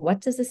question.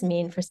 What does this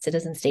mean for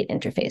citizen-state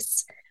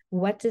interface?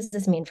 What does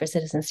this mean for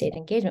citizen-state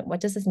engagement?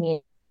 What does this mean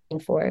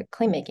for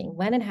claim making?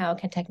 When and how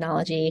can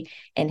technology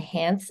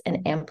enhance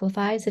and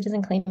amplify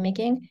citizen claim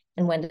making,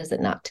 and when does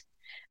it not?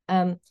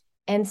 And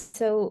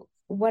so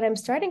what I'm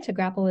starting to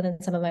grapple with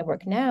in some of my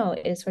work now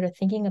is sort of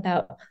thinking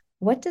about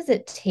what does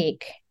it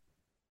take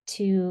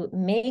to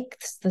make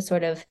the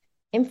sort of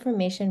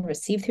information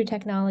received through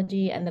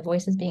technology and the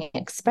voices being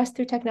expressed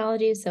through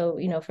technology. So,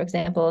 for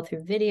example,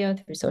 through video,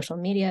 through social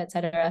media, et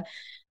cetera.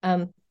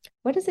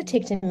 What does it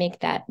take to make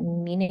that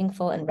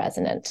meaningful and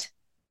resonant?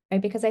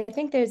 Right? Because I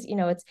think there's,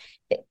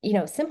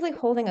 simply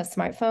holding a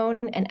smartphone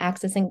and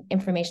accessing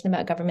information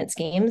about government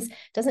schemes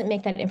doesn't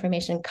make that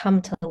information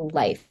come to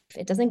life.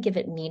 It doesn't give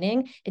it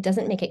meaning. It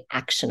doesn't make it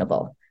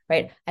actionable,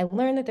 right? I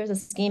learned that there's a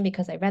scheme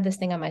because I read this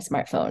thing on my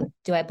smartphone.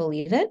 Do I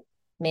believe it?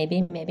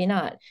 Maybe, maybe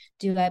not.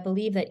 Do I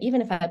believe that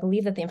even if I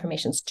believe that the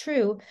information is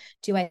true,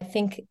 do I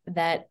think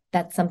that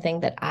that's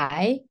something that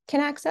I can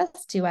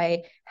access? Do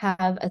I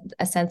have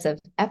a sense of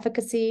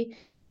efficacy?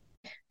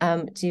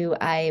 Do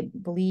I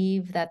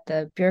believe that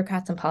the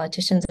bureaucrats and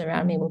politicians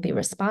around me will be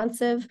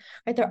responsive?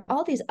 Right? There are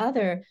all these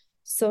other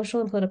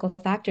social and political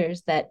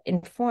factors that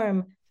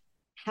inform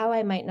how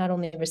I might not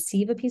only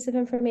receive a piece of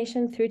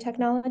information through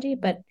technology,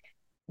 but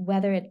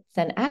whether it's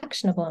then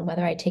actionable and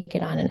whether I take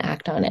it on and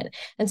act on it.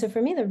 And so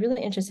for me, the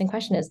really interesting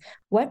question is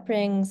what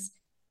brings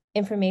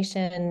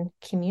information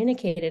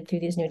communicated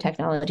through these new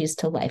technologies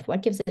to life?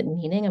 What gives it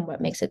meaning and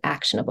what makes it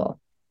actionable?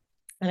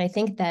 And I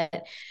think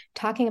that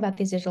talking about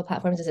these digital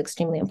platforms is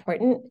extremely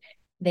important.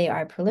 They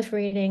are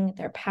proliferating,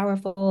 they're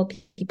powerful,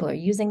 people are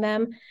using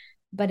them,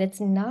 but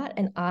it's not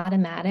an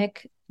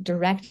automatic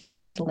direct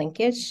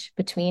linkage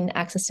between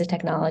access to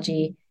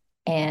technology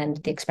and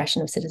the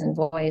expression of citizen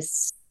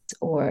voice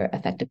or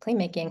effective claim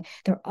making.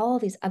 There are all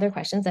these other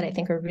questions that I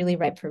think are really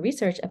ripe for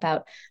research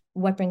about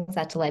what brings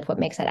that to life, what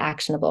makes that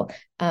actionable,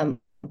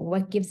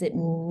 what gives it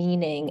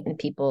meaning in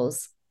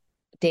people's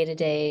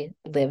day-to-day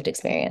lived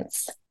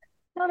experience.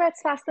 No,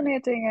 that's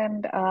fascinating,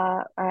 and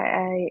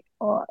I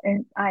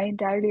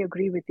entirely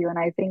agree with you. And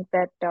I think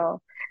that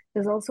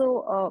there's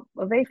also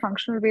a very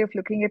functional way of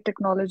looking at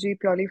technology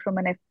purely from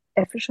an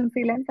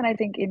efficiency lens. And I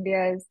think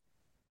India is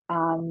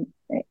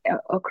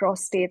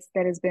across states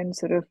there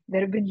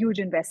have been huge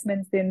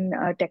investments in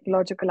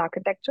technological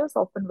architectures,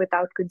 often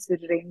without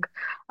considering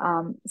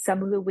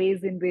some of the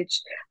ways in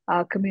which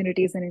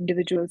communities and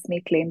individuals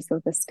make claims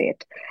of the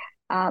state.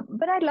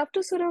 But I'd love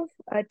to sort of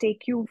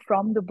take you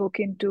from the book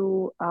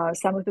into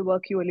some of the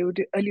work you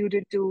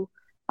alluded to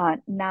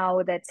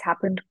now that's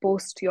happened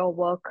post your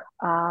work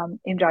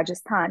in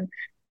Rajasthan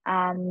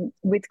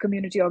with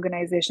community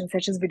organizations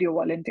such as Video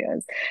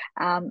Volunteers.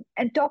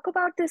 And talk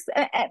about this.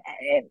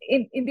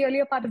 In the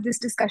earlier part of this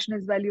discussion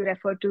as well, you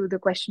referred to the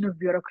question of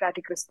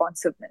bureaucratic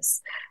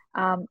responsiveness.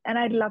 And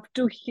I'd love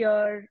to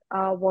hear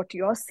what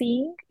you're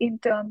seeing in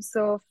terms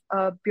of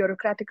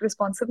bureaucratic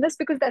responsiveness,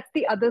 because that's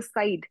the other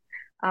side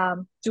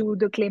to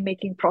the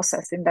claim-making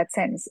process in that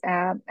sense.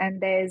 And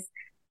there's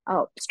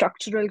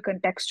structural,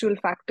 contextual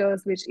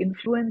factors which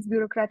influence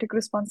bureaucratic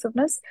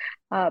responsiveness.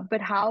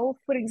 But how,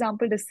 for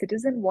example, does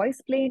citizen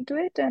voice play into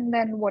it? And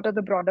then what are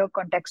the broader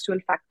contextual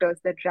factors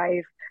that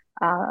drive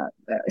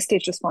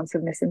state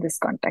responsiveness in this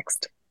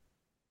context?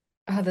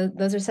 Oh,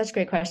 those are such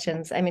great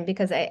questions. I mean,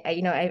 because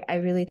I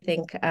really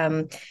think,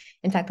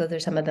 in fact, those are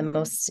some of the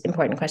most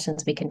important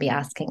questions we can be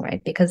asking,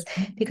 right? Because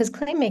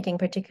claim making,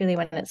 particularly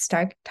when it's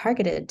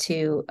targeted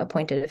to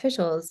appointed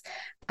officials,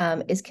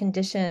 is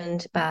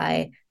conditioned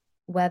by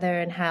whether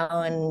and how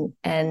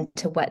and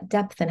to what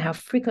depth and how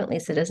frequently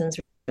citizens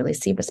really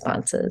see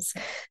responses.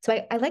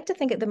 So I like to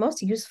think the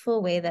most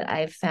useful way that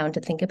I've found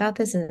to think about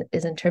this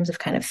is in terms of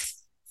kind of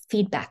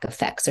feedback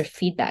effects or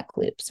feedback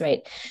loops,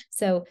 right?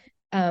 So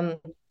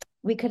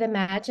we could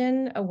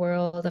imagine a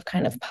world of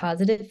kind of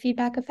positive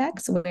feedback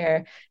effects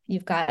where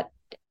you've got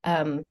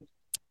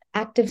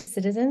active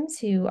citizens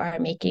who are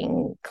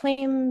making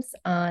claims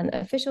on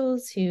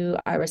officials who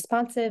are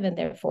responsive and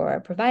therefore are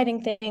providing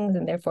things,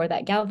 and therefore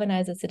that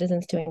galvanizes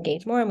citizens to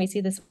engage more. And we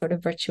see this sort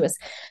of virtuous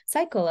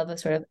cycle of a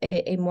sort of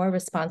a more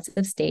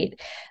responsive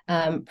state,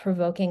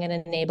 provoking and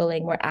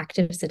enabling more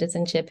active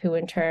citizenship, who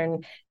in turn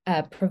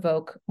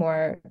provoke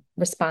more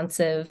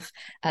responsive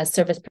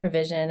service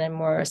provision and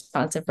more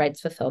responsive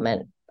rights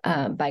fulfillment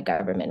by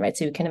government, right?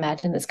 So you can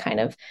imagine this kind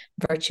of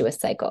virtuous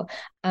cycle.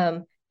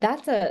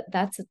 That's a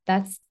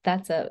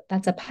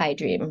pie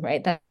dream,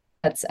 right?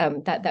 That's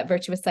that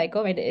virtuous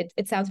cycle, right?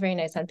 It sounds very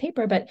nice on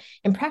paper, but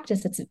in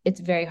practice, it's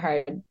very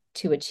hard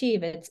to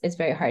achieve. It's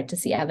very hard to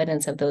see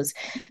evidence of those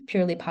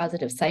purely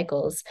positive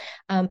cycles,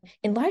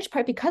 in large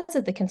part because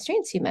of the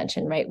constraints you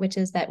mentioned, right? Which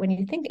is that when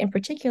you think in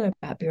particular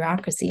about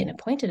bureaucracy and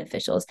appointed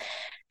officials,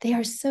 they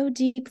are so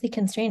deeply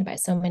constrained by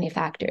so many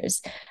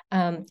factors.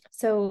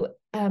 So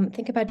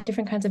think about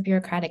different kinds of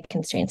bureaucratic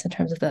constraints in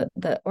terms of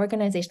the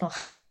organizational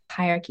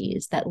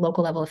hierarchies that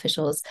local level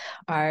officials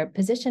are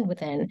positioned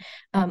within.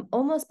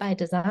 Almost by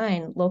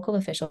design, local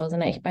officials,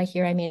 and by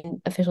here I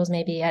mean officials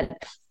maybe in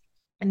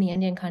the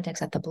Indian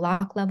context at the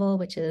block level,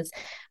 which is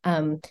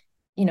in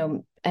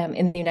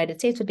the United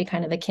States would be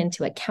kind of akin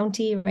to a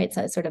county, right?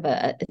 So it's sort of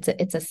it's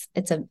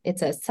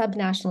a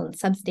subnational and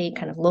sub-state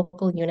kind of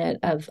local unit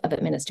of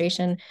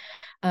administration,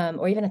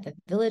 or even at the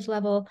village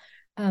level.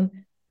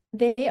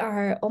 They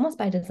are almost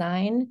by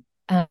design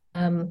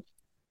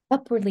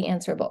upwardly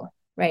answerable,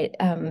 right?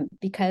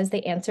 Because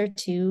they answer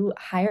to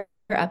higher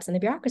ups in the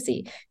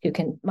bureaucracy, who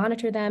can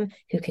monitor them,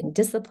 who can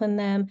discipline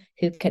them,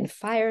 who can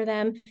fire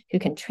them, who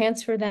can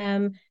transfer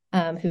them,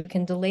 who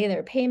can delay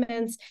their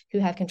payments, who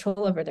have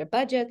control over their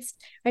budgets,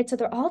 right? So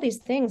there are all these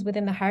things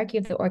within the hierarchy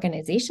of the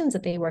organizations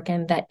that they work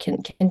in that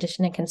can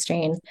condition and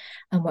constrain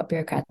what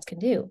bureaucrats can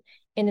do.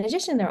 In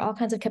addition, there are all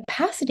kinds of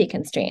capacity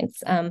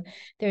constraints.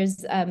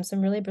 There's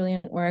some really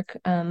brilliant work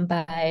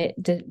by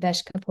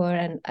Devesh Kapoor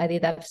and Adi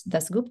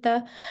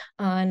Dasgupta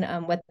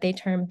on what they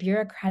term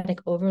bureaucratic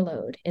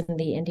overload in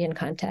the Indian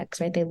context,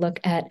 right? They look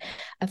at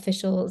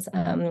officials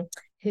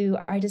who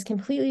are just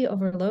completely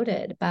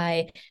overloaded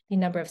by the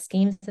number of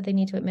schemes that they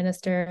need to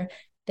administer.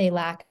 They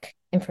lack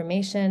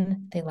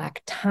information, they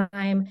lack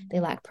time,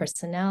 they lack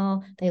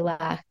personnel, they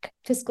lack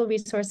fiscal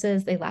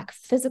resources, they lack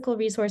physical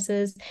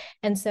resources.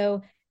 And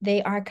so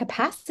they are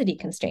capacity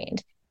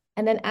constrained.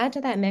 And then add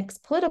to that mix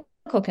political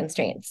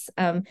constraints,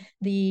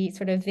 the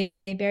sort of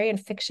Weberian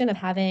fiction of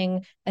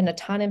having an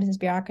autonomous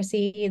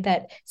bureaucracy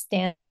that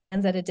stands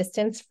at a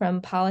distance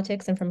from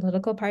politics and from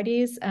political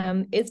parties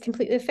is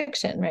completely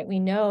fiction, right? We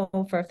know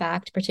for a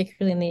fact,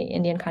 particularly in the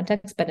Indian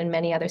context, but in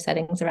many other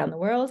settings around the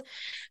world,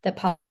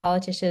 that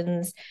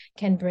politicians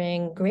can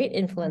bring great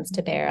influence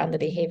to bear on the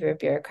behavior of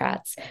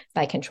bureaucrats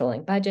by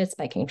controlling budgets,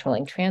 by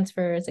controlling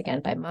transfers,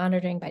 again, by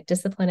monitoring, by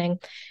disciplining.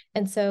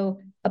 And so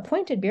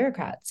appointed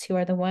bureaucrats, who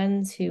are the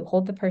ones who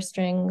hold the purse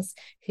strings,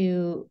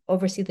 who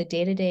oversee the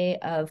day-to-day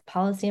of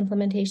policy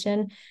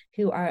implementation,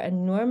 who are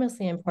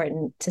enormously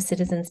important to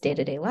citizens'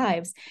 day-to-day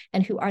lives,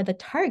 and who are the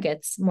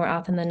targets, more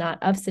often than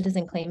not, of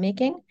citizen claim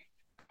making,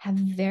 have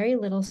very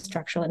little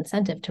structural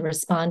incentive to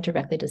respond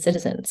directly to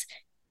citizens.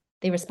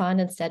 They respond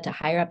instead to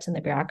higher-ups in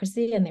the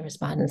bureaucracy, and they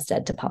respond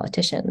instead to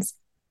politicians.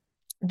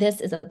 This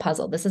is a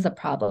puzzle. This is a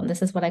problem.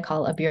 This is what I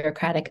call a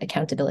bureaucratic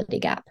accountability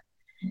gap.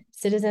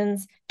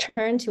 Citizens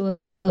turn to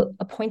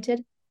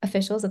appointed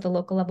officials at the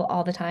local level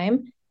all the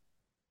time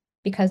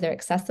because they're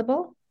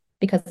accessible,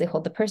 because they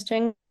hold the purse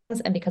strings,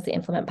 and because they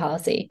implement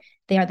policy.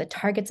 They are the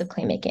targets of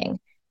claim making.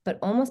 But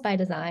almost by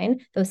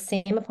design, those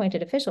same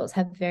appointed officials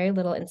have very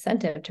little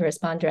incentive to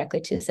respond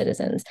directly to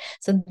citizens.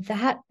 So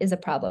that is a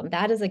problem.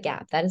 That is a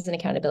gap. That is an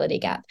accountability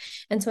gap.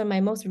 And so in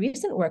my most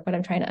recent work, what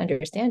I'm trying to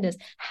understand is,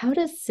 how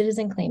does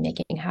citizen claim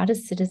making, how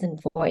does citizen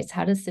voice,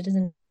 how does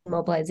citizen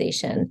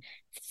mobilization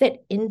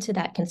fit into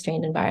that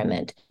constrained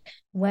environment?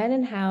 When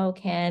and how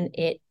can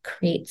it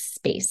create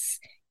space?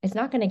 It's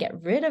not going to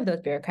get rid of those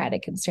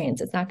bureaucratic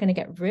constraints. It's not going to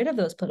get rid of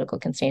those political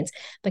constraints,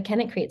 but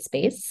can it create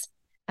space?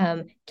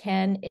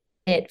 Can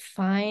it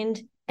find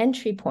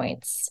entry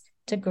points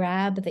to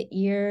grab the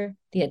ear,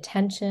 the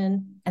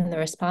attention, and the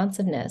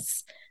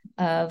responsiveness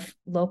of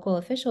local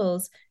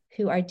officials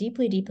who are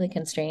deeply, deeply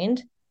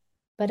constrained,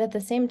 but at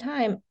the same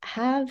time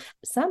have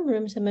some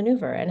room to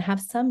maneuver and have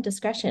some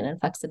discretion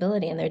and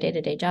flexibility in their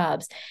day-to-day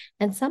jobs,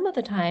 and some of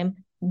the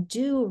time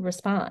do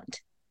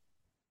respond?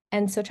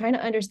 And so trying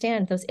to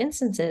understand those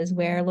instances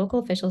where local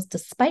officials,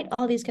 despite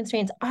all these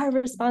constraints, are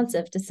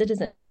responsive to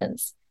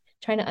citizens,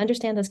 trying to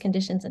understand those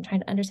conditions and trying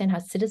to understand how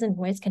citizen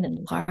voice can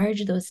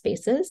enlarge those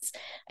spaces,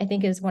 I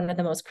think is one of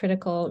the most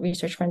critical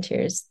research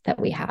frontiers that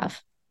we have.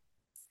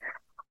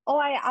 Oh,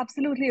 I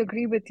absolutely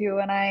agree with you.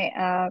 And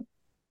I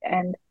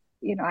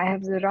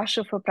have the rush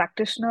of a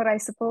practitioner, I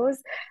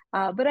suppose.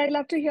 But I'd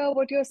love to hear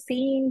what you're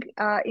seeing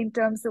in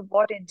terms of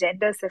what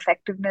engenders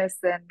effectiveness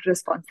and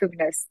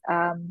responsiveness.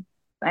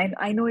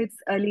 I know it's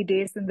early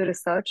days in the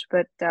research,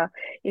 but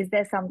is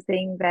there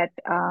something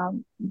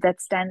that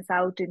stands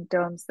out in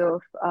terms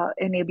of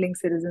enabling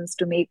citizens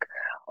to make,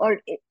 or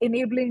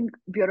enabling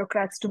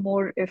bureaucrats to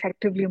more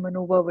effectively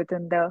maneuver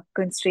within the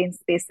constrained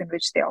space in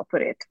which they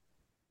operate?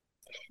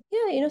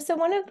 Yeah, so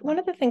one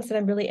of the things that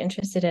I'm really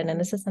interested in, and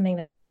this is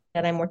something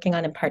that I'm working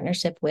on in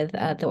partnership with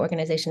the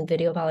organization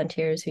Video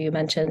Volunteers, who you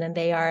mentioned, and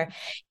they are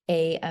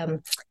a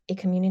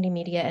community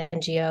media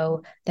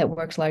NGO that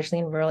works largely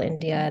in rural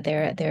India.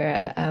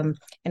 They're an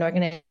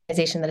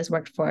organization that has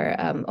worked for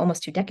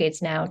almost 2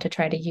 decades now to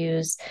try to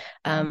use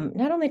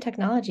not only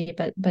technology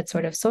but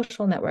sort of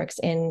social networks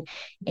in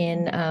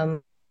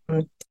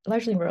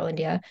largely rural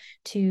India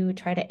to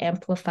try to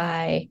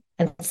amplify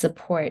and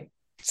support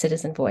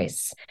citizen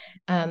voice.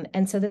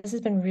 And so this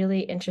has been really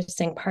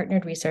interesting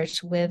partnered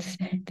research with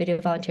Video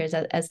Volunteers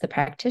as the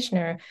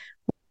practitioner,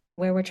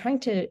 where we're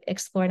trying to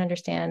explore and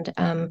understand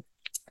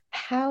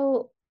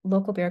how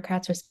local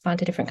bureaucrats respond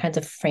to different kinds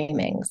of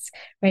framings,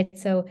 right?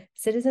 So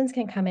citizens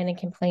can come in and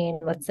complain,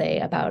 let's say,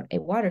 about a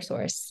water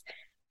source,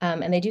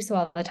 and they do so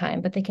all the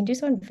time, but they can do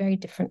so in very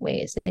different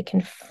ways. They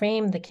can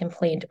frame the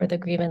complaint or the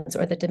grievance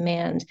or the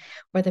demand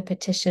or the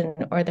petition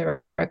or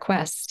the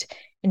request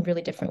in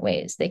really different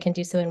ways. They can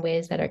do so in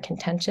ways that are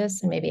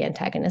contentious and maybe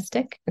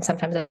antagonistic, and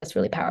sometimes that's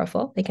really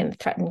powerful. They can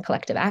threaten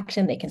collective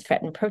action. They can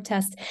threaten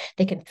protest.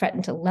 They can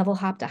threaten to level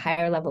hop to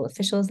higher level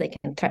officials. They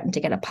can threaten to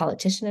get a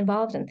politician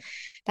involved, and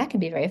that can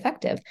be very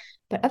effective.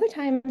 But other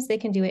times they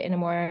can do it in a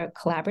more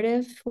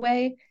collaborative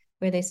way,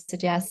 where they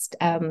suggest,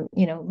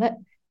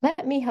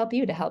 let me help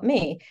you to help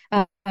me.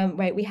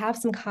 Right? We have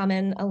some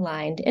common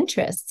aligned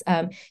interests.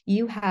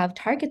 You have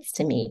targets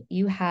to meet.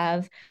 You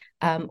have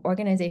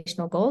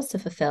organizational goals to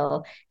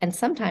fulfill. And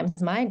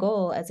sometimes my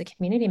goal as a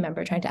community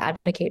member trying to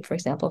advocate, for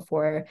example,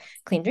 for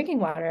clean drinking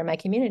water in my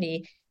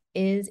community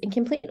is in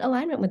complete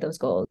alignment with those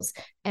goals.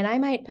 And I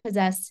might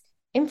possess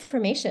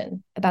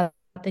information about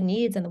the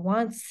needs and the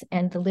wants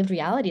and the lived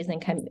realities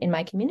in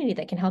my community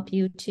that can help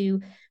you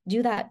to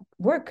do that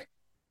work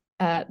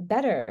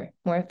better,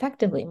 more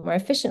effectively, more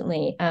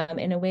efficiently,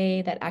 in a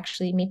way that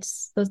actually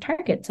meets those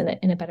targets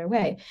in a better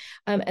way.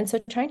 And so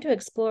trying to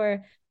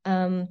explore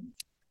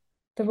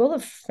the role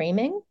of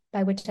framing,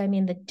 by which I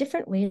mean the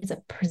different ways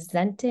of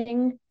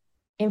presenting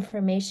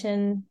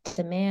information,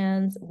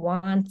 demands,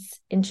 wants,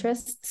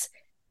 interests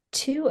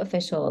to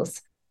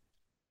officials.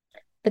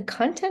 The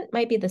content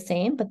might be the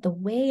same, but the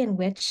way in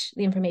which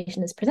the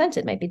information is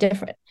presented might be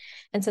different.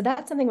 And so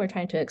that's something we're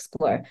trying to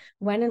explore.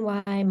 When and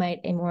why might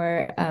a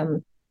more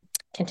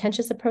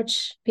contentious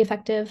approach be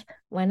effective?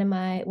 Why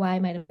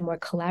might a more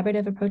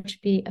collaborative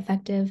approach be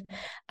effective?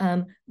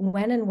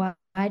 When and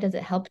why does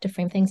it help to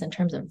frame things in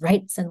terms of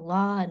rights and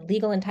law and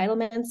legal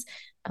entitlements?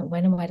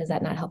 When and why does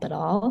that not help at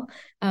all?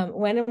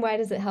 When and why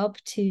does it help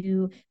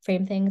to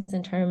frame things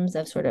in terms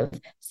of sort of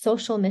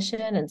social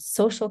mission and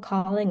social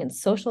calling and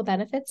social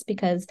benefits?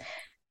 Because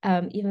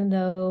even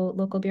though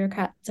local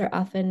bureaucrats are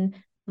often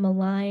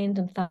maligned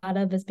and thought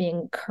of as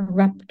being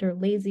corrupt or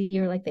lazy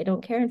or like they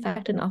don't care. In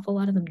fact, an awful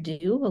lot of them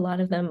do. A lot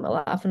of them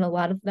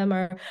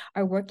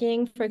are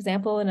working, for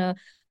example, in a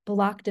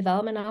block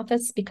development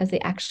office because they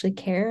actually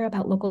care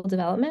about local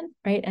development,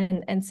 right?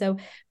 And so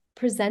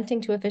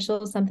presenting to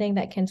officials something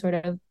that can sort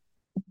of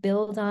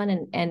build on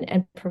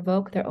and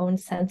provoke their own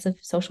sense of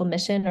social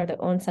mission or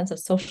their own sense of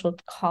social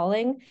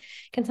calling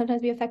can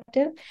sometimes be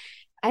effective.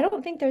 I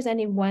don't think there's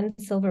any one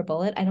silver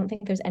bullet. I don't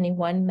think there's any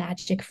one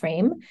magic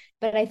frame,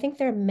 but I think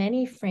there are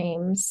many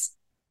frames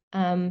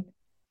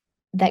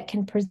that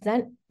can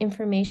present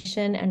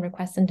information and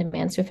requests and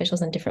demands to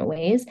officials in different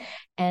ways.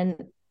 And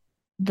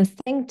the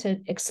thing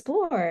to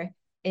explore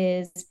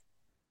is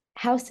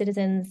how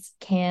citizens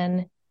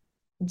can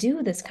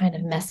do this kind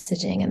of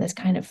messaging and this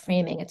kind of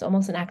framing. It's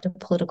almost an act of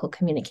political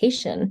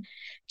communication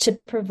to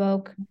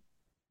provoke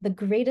the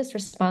greatest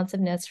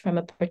responsiveness from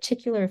a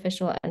particular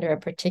official under a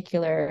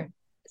particular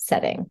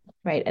setting,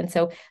 right? And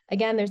so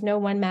again, there's no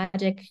one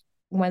magic,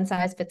 one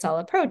size fits all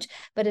approach,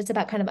 but it's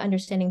about kind of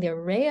understanding the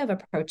array of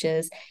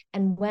approaches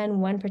and when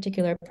one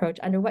particular approach,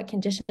 under what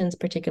conditions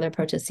particular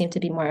approaches seem to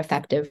be more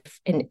effective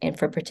in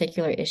for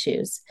particular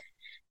issues.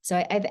 So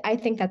I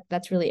think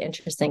that's really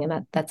interesting,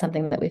 and that's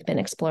something that we've been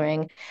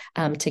exploring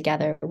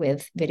together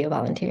with video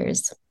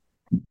volunteers.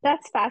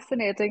 That's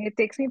fascinating. It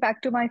takes me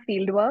back to my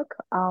fieldwork,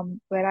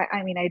 where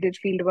I did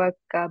fieldwork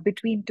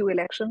between two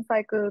election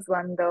cycles,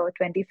 one the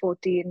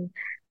 2014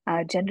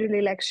 general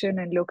election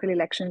and local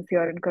elections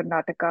here in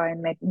Karnataka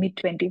in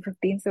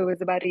mid-2015. So it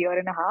was about a year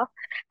and a half.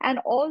 And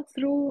all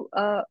through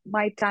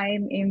my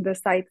time in the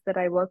sites that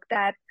I worked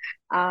at,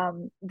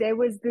 there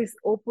was this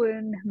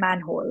open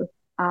manhole.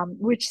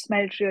 Which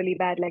smelled really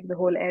bad. Like the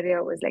whole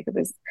area was like it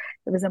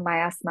was a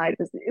miasma.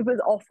 It was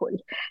awful.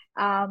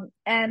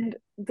 And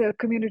the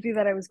community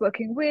that I was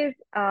working with,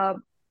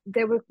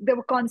 they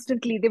were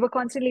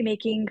constantly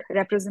making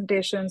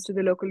representations to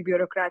the local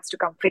bureaucrats to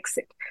come fix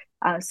it.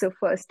 So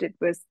first it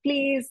was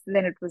pleas,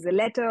 then it was a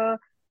letter,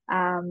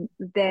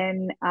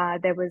 then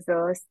there was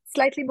a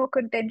slightly more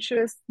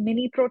contentious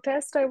mini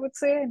protest, I would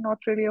say, not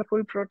really a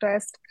full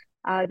protest.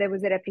 There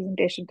was a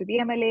representation to the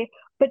MLA,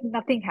 but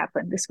nothing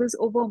happened. This was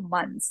over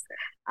months.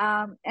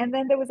 And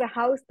then there was a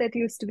house that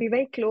used to be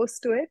very close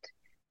to it.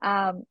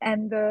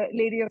 And the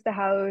lady of the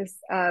house,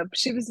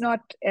 she was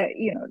not,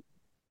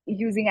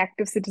 using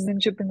active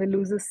citizenship in the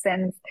loosest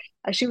sense.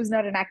 She was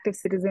not an active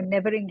citizen,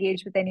 never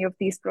engaged with any of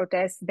these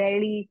protests,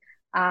 barely.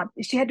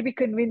 She had to be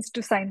convinced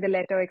to sign the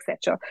letter,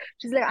 etc.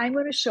 She's like, I'm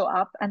going to show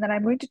up and then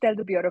I'm going to tell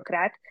the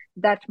bureaucrat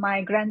that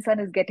my grandson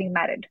is getting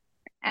married.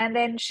 And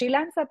then she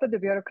lands up at the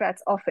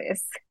bureaucrat's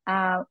office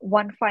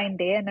one fine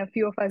day, and a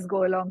few of us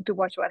go along to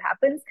watch what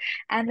happens.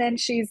 And then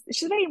she's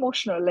very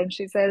emotional, and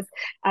she says,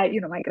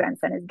 my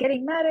grandson is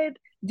getting married.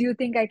 Do you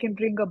think I can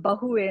bring a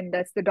bahu in,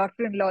 that's the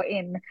daughter-in-law,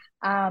 in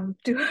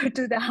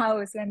to the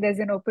house when there's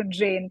an open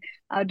drain?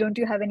 Don't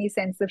you have any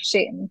sense of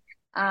shame?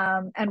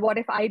 And what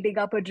if I dig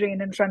up a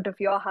drain in front of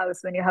your house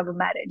when you have a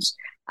marriage?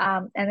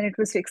 And then it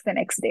was fixed the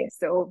next day.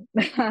 So,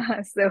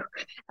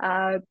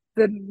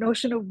 the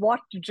notion of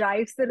what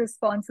drives the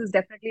response is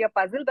definitely a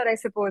puzzle, but I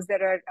suppose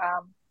there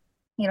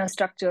are,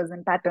 structures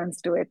and patterns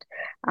to it,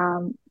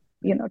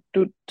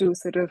 to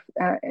sort of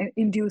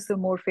induce a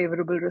more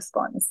favorable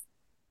response.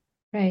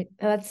 Right.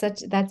 That's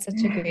such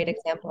a great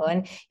example.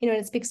 And,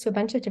 it speaks to a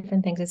bunch of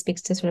different things. It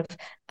speaks to sort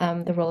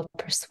of the role of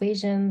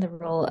persuasion, the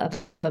role of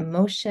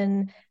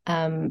emotion,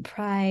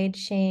 pride,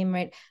 shame,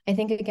 right? I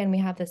think, again, we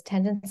have this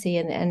tendency,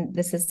 and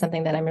this is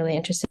something that I'm really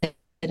interested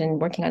in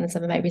working on in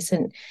some of my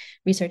recent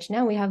research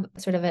now, we have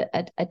sort of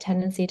a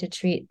tendency to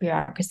treat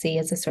bureaucracy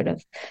as a sort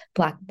of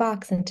black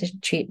box, and to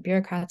treat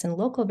bureaucrats and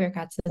local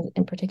bureaucrats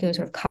in particular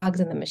sort of cogs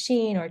in the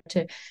machine, or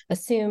to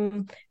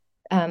assume,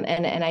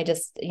 and I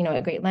just,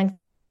 at great length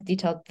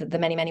detailed the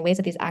many, many ways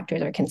that these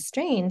actors are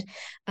constrained.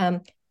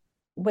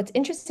 What's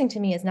interesting to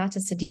me is not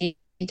just to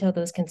detail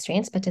those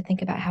constraints, but to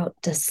think about how,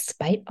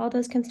 despite all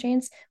those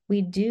constraints,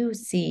 we do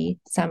see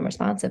some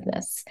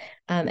responsiveness.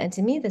 And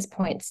to me, this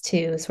points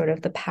to sort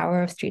of the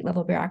power of street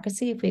level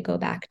bureaucracy. If we go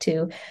back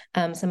to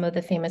some of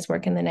the famous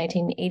work in the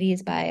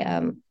 1980s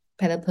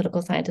by the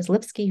political scientist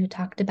Lipsky, who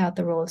talked about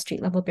the role of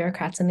street level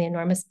bureaucrats and the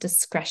enormous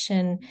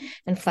discretion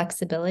and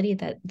flexibility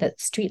that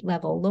street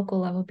level,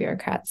 local level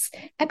bureaucrats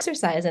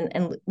exercise.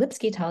 And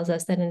Lipsky tells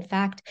us that, in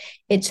fact,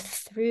 it's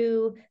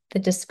through the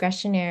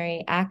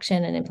discretionary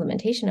action and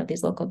implementation of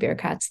these local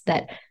bureaucrats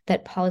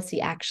that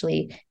policy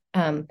actually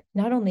not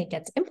only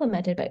gets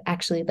implemented, but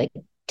actually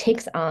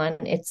takes on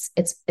its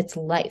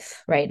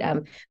life, right?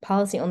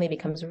 Policy only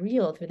becomes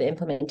real through the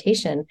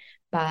implementation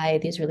by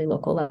these really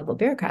local level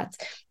bureaucrats.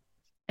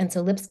 And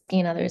so Lipsky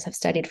and others have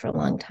studied for a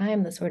long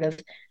time the sort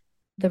of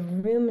the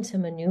room to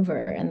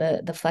maneuver and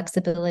the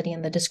flexibility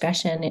and the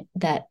discretion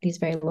that these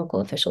very local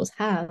officials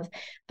have,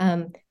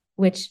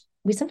 which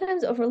we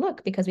sometimes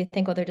overlook because we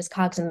think, oh, they're just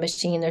cogs in the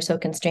machine, they're so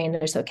constrained,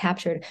 they're so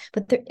captured.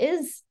 But there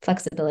is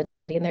flexibility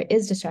and there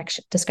is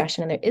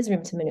discretion and there is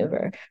room to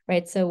maneuver,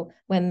 right? So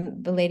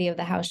when the lady of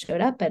the house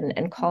showed up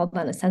and called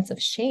on a sense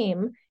of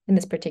shame in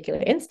this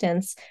particular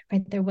instance,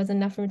 right, there was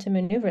enough room to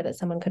maneuver that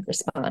someone could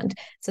respond.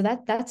 So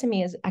that to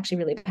me is actually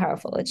really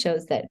powerful. It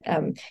shows that,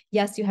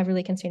 yes, you have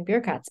really constrained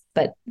bureaucrats,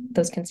 but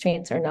those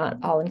constraints are not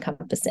all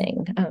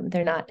encompassing.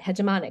 They're not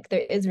hegemonic. There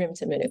is room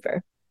to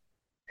maneuver.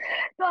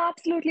 No,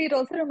 absolutely. It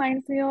also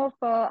reminds me of,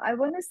 I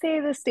want to say,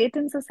 the State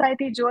and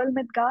Society, Joel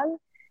Midgal,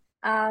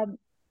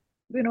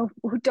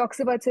 who talks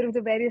about sort of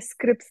the various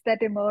scripts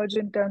that emerge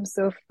in terms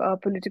of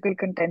political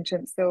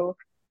contention. So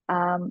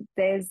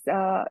there's,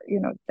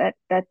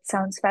 that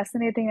sounds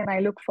fascinating, and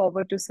I look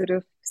forward to sort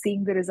of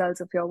seeing the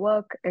results of your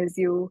work as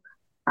you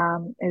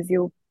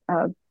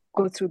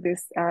go through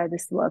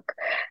this work.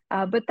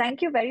 But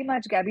thank you very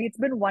much, Gabby. It's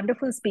been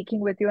wonderful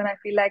speaking with you, and I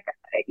feel like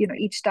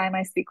each time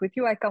I speak with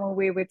you, I come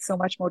away with so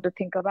much more to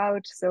think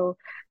about. So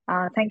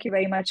thank you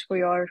very much for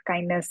your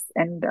kindness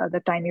and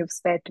the time you've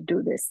spared to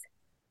do this.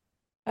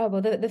 Oh,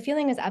 well, the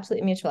feeling is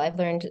absolutely mutual. I've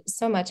learned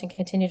so much and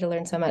continue to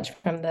learn so much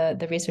from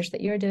the research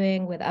that you're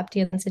doing with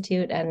Upti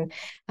Institute, and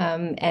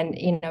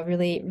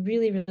really,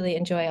 really, really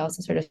enjoy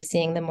also sort of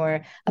seeing the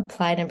more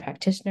applied and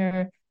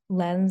practitioner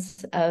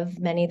lens of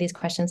many of these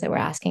questions that we're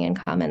asking in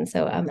common.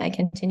 So I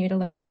continue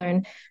to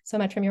learn so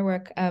much from your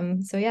work.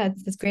 So yeah,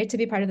 it's great to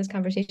be part of this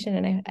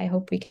conversation, and I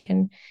hope we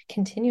can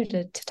continue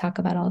to talk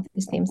about all of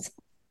these themes.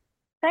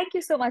 Thank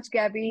you so much,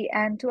 Gabby.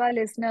 And to our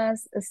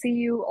listeners, see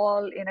you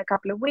all in a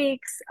couple of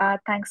weeks.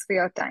 Thanks for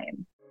your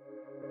time.